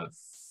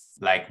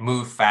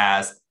move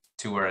fast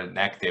toward a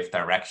negative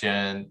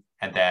direction,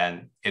 and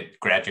then it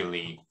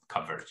gradually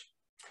converge.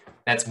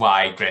 That's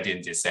why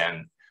gradient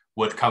descent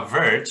would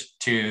converge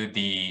to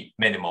the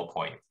minimal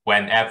point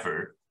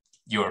whenever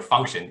your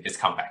function is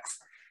convex.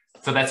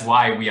 So that's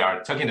why we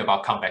are talking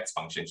about convex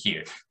function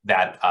here,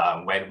 that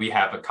when we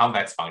have a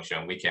convex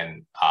function, we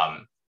can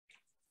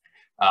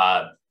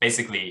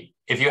basically,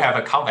 if you have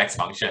a convex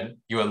function,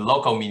 your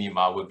local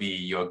minima will be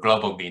your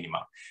global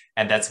minima.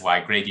 And that's why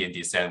gradient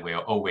descent will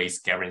always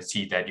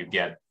guarantee that you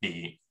get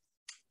the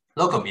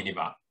local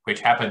minima,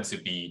 which happens to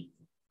be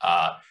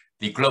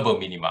the global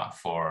minima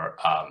for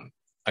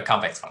a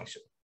convex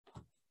function.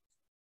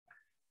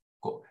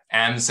 Cool.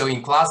 And so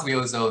in class, we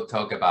also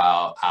talk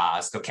about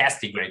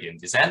stochastic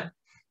gradient descent.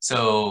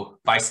 So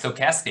by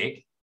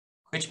stochastic,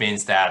 which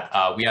means that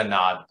we are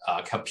not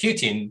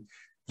computing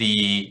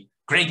the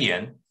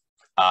gradient,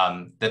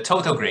 the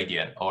total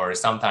gradient, or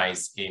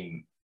sometimes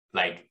in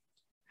like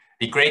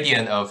the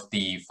gradient of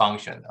the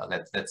function.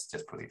 Let's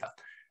just put it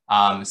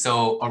up.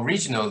 So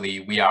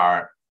originally we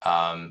are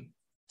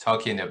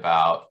talking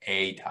about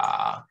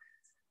eta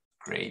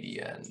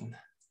gradient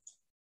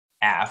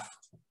f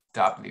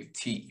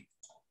wt.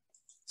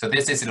 So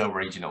this is the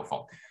original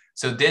form.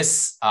 So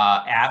this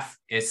f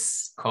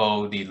is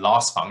called the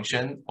loss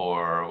function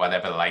or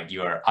whatever, like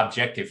your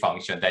objective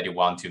function that you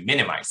want to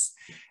minimize.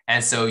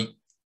 And so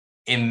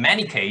in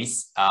many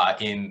cases,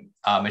 in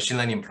machine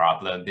learning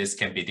problem, this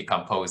can be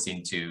decomposed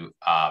into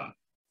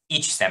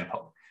each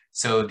sample.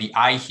 So the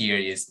I here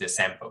is the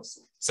samples.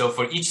 So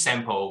for each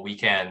sample, we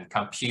can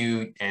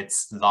compute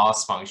its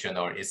loss function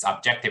or its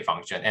objective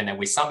function, and then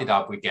we sum it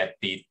up, we get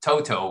the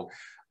total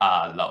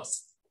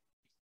loss.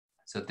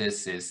 So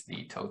this is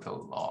the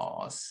total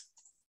loss.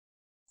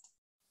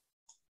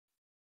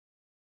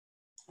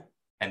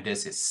 And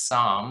this is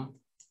sum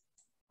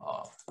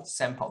of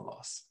sample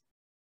loss.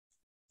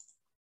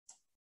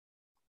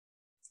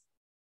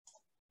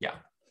 Yeah.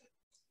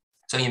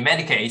 So in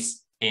many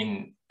cases,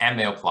 in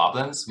ML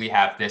problems, we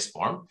have this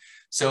form.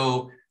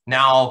 So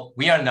now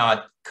we are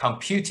not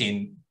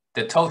computing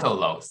the total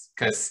loss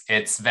because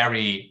it's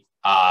very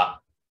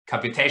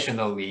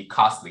computationally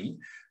costly.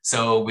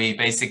 So we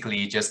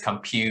basically just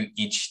compute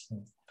each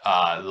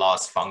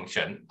loss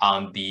function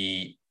on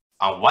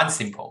one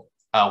sample.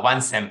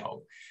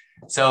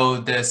 So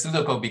the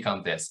pseudocode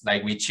becomes this,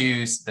 like we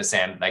choose the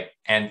same, like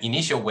an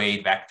initial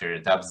weight vector,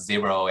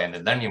 W0 and the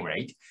learning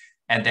rate,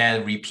 and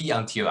then repeat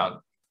until it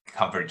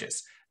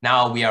converges.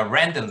 Now we are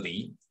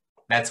randomly,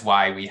 that's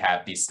why we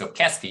have the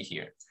stochastic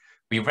here.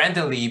 We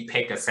randomly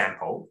pick a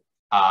sample,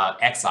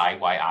 xi,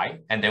 yi,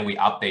 and then we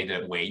update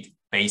the weight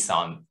based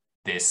on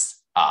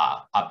this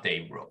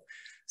update rule.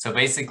 So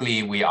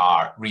basically we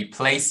are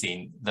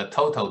replacing the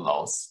total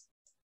loss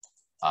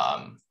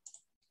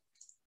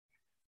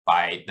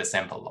by the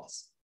sample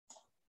loss.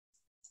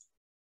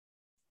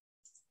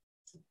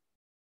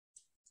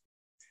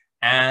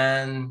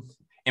 And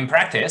in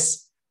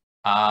practice,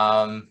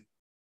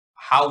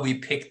 how we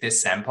pick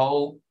this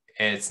sample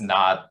is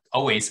not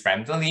always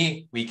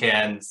randomly. We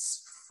can,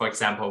 for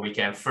example, we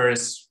can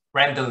first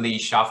randomly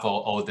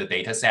shuffle all the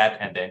data set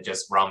and then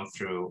just run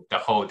through the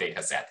whole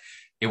data set,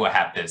 it will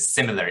have the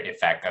similar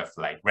effect of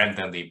like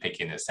randomly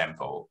picking a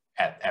sample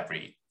at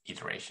every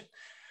iteration.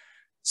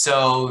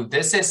 So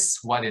this is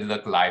what it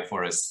looked like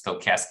for a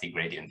stochastic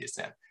gradient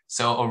descent.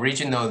 So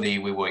originally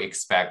we would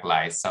expect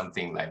like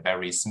something like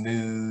very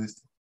smooth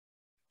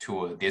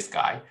to this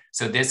guy.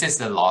 So this is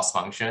the loss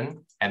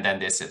function, and then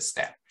this is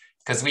step.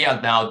 Because we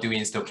are now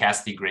doing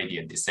stochastic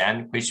gradient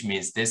descent, which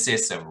means this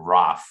is a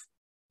rough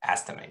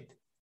estimate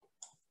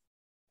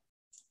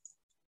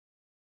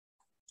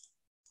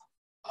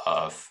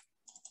of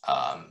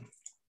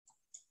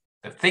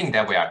the thing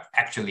that we are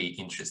actually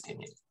interested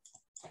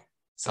in.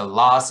 So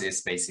loss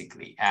is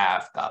basically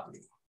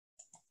FW.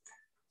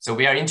 So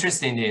we are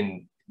interested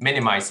in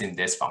minimizing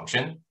this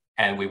function,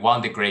 and we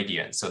want the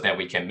gradient so that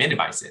we can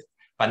minimize it.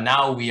 But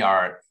now we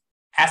are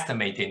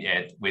estimating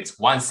it with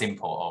one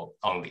simple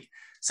only.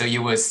 So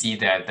you will see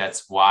that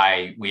that's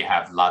why we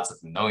have lots of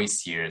noise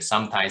here.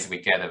 Sometimes we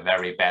get a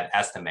very bad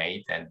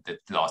estimate and the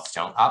loss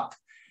jump up,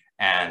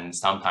 and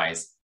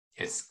sometimes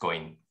it's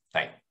going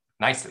like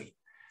nicely.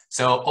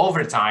 So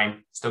over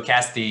time,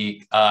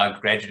 stochastic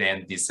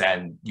gradient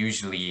descent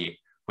usually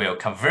will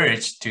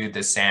converge to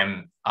the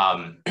same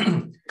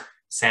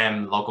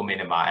same local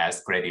minima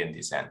as gradient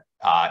descent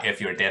if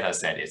your data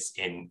set is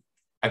in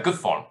a good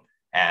form,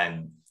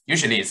 and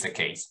usually it's the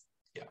case.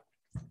 Yeah.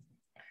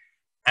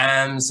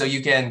 And so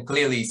you can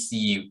clearly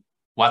see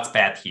what's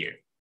bad here.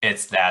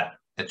 It's that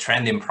the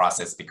trending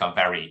process become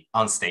very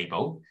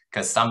unstable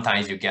because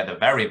sometimes you get a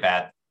very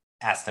bad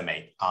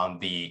estimate on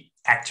the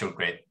actual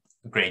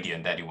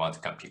gradient that you want to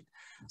compute.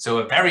 So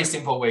a very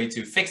simple way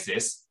to fix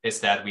this is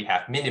that we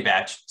have mini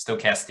batch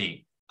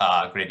stochastic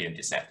gradient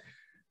descent.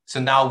 So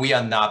now we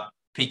are not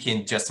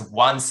picking just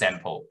one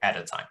sample at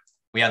a time.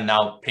 We are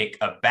now pick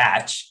a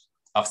batch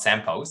of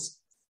samples.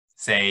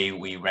 Say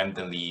we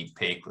randomly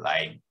pick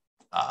like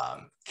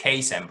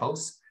K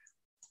samples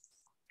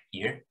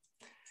here.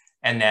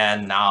 And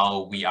then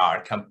now we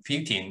are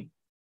computing,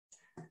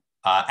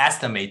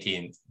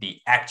 estimating the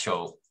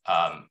actual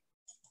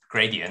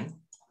gradient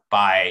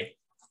by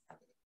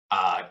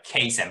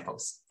K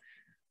samples.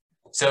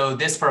 So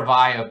this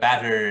provides a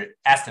better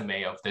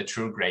estimate of the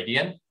true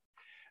gradient.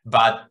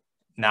 But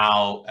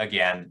now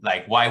again,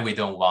 like why we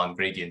don't want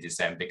gradient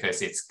descent,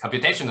 because it's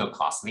computational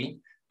costly,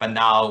 but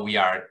now we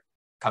are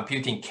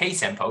computing K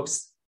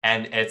samples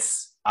and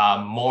it's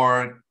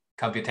more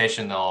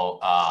computational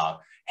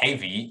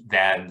heavy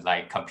than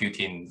like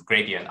computing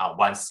gradient on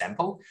one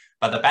sample.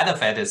 But the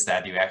benefit is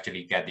that you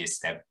actually get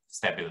this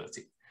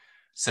stability.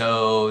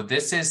 So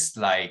this is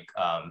like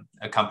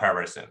a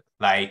comparison,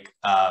 like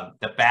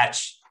the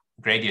batch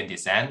gradient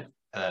descent,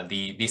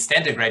 the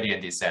standard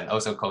gradient descent,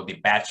 also called the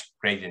batch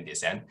gradient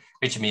descent,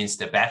 which means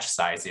the batch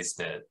size is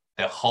the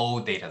whole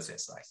data set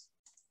size.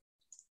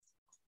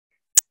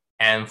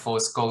 And for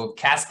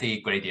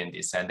stochastic gradient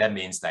descent, that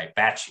means like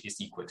batch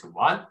is equal to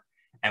 1.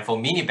 And for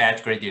mini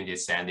batch gradient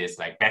descent, it's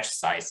like batch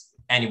size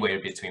anywhere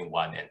between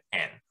 1 and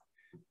n.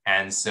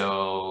 And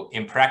so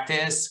in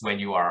practice, when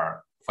you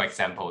are, for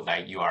example,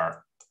 like you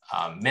are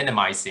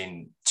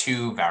minimizing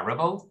 2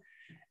 variables,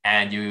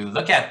 and you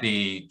look at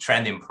the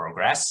trending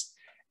progress.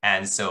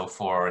 And so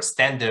for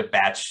standard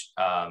batch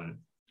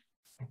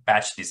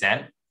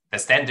descent, the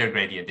standard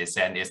gradient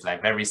descent is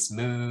like very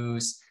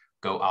smooth,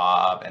 go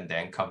up and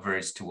then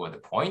converge toward the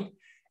point.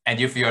 And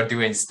if you are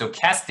doing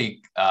stochastic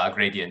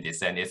gradient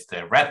descent, it's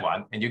the red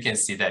one. And you can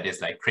see that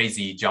it's like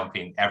crazy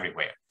jumping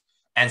everywhere.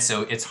 And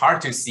so it's hard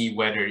to see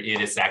whether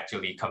it is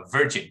actually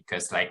converging,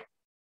 because like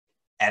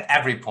at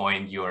every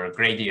point, your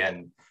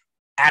gradient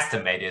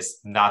estimate is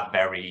not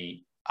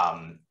very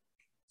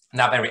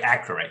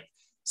accurate.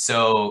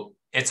 So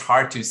it's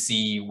hard to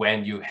see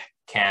when you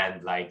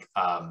can like,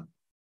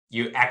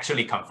 you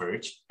actually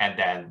converge, and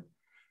then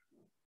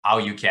how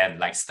you can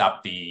like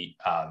stop the,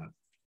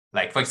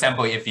 like for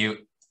example, if you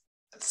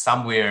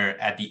somewhere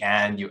at the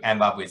end, you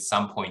end up with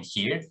some point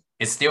here,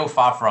 it's still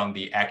far from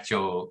the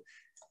actual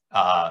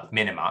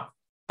minima,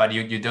 but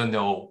you don't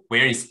know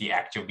where is the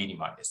actual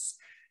minima is.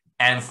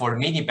 And for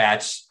mini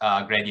batch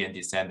gradient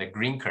descent, the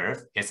green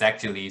curve is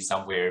actually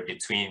somewhere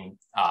between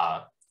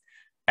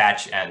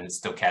batch and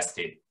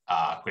stochastic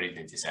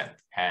gradient descent.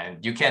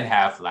 And you can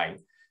have like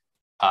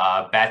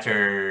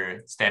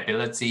better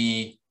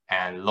stability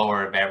and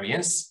lower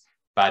variance,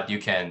 but you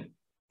can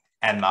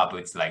end up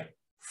with like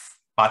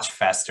much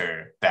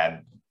faster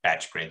than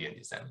batch gradient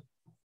descent.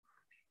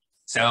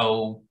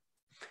 So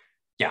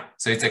yeah,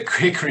 so it's a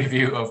quick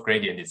review of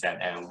gradient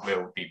descent, and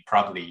will be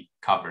probably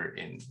covered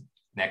in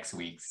next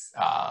week's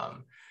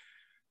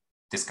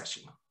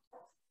discussion.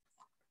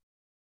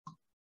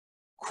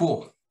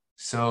 Cool.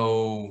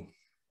 So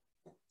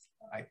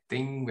I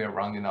think we're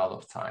running out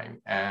of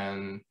time.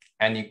 And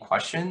any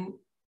question?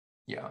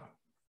 Yeah.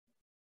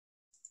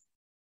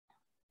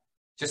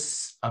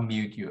 Just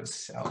unmute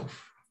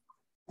yourself.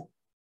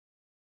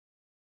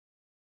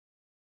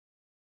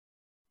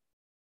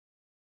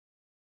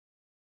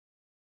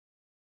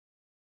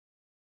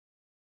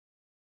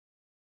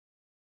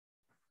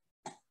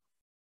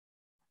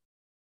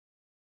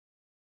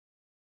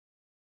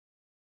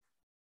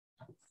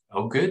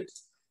 Oh, good.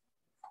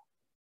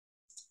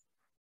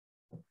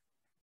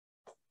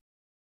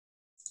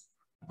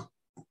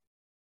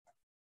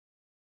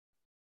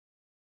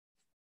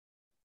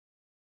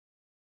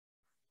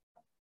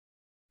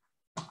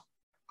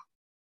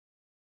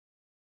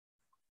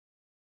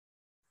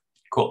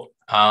 Cool.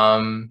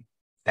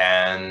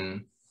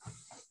 Then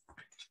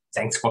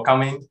thanks for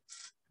coming.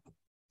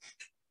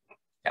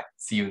 Yeah,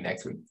 see you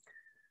next week.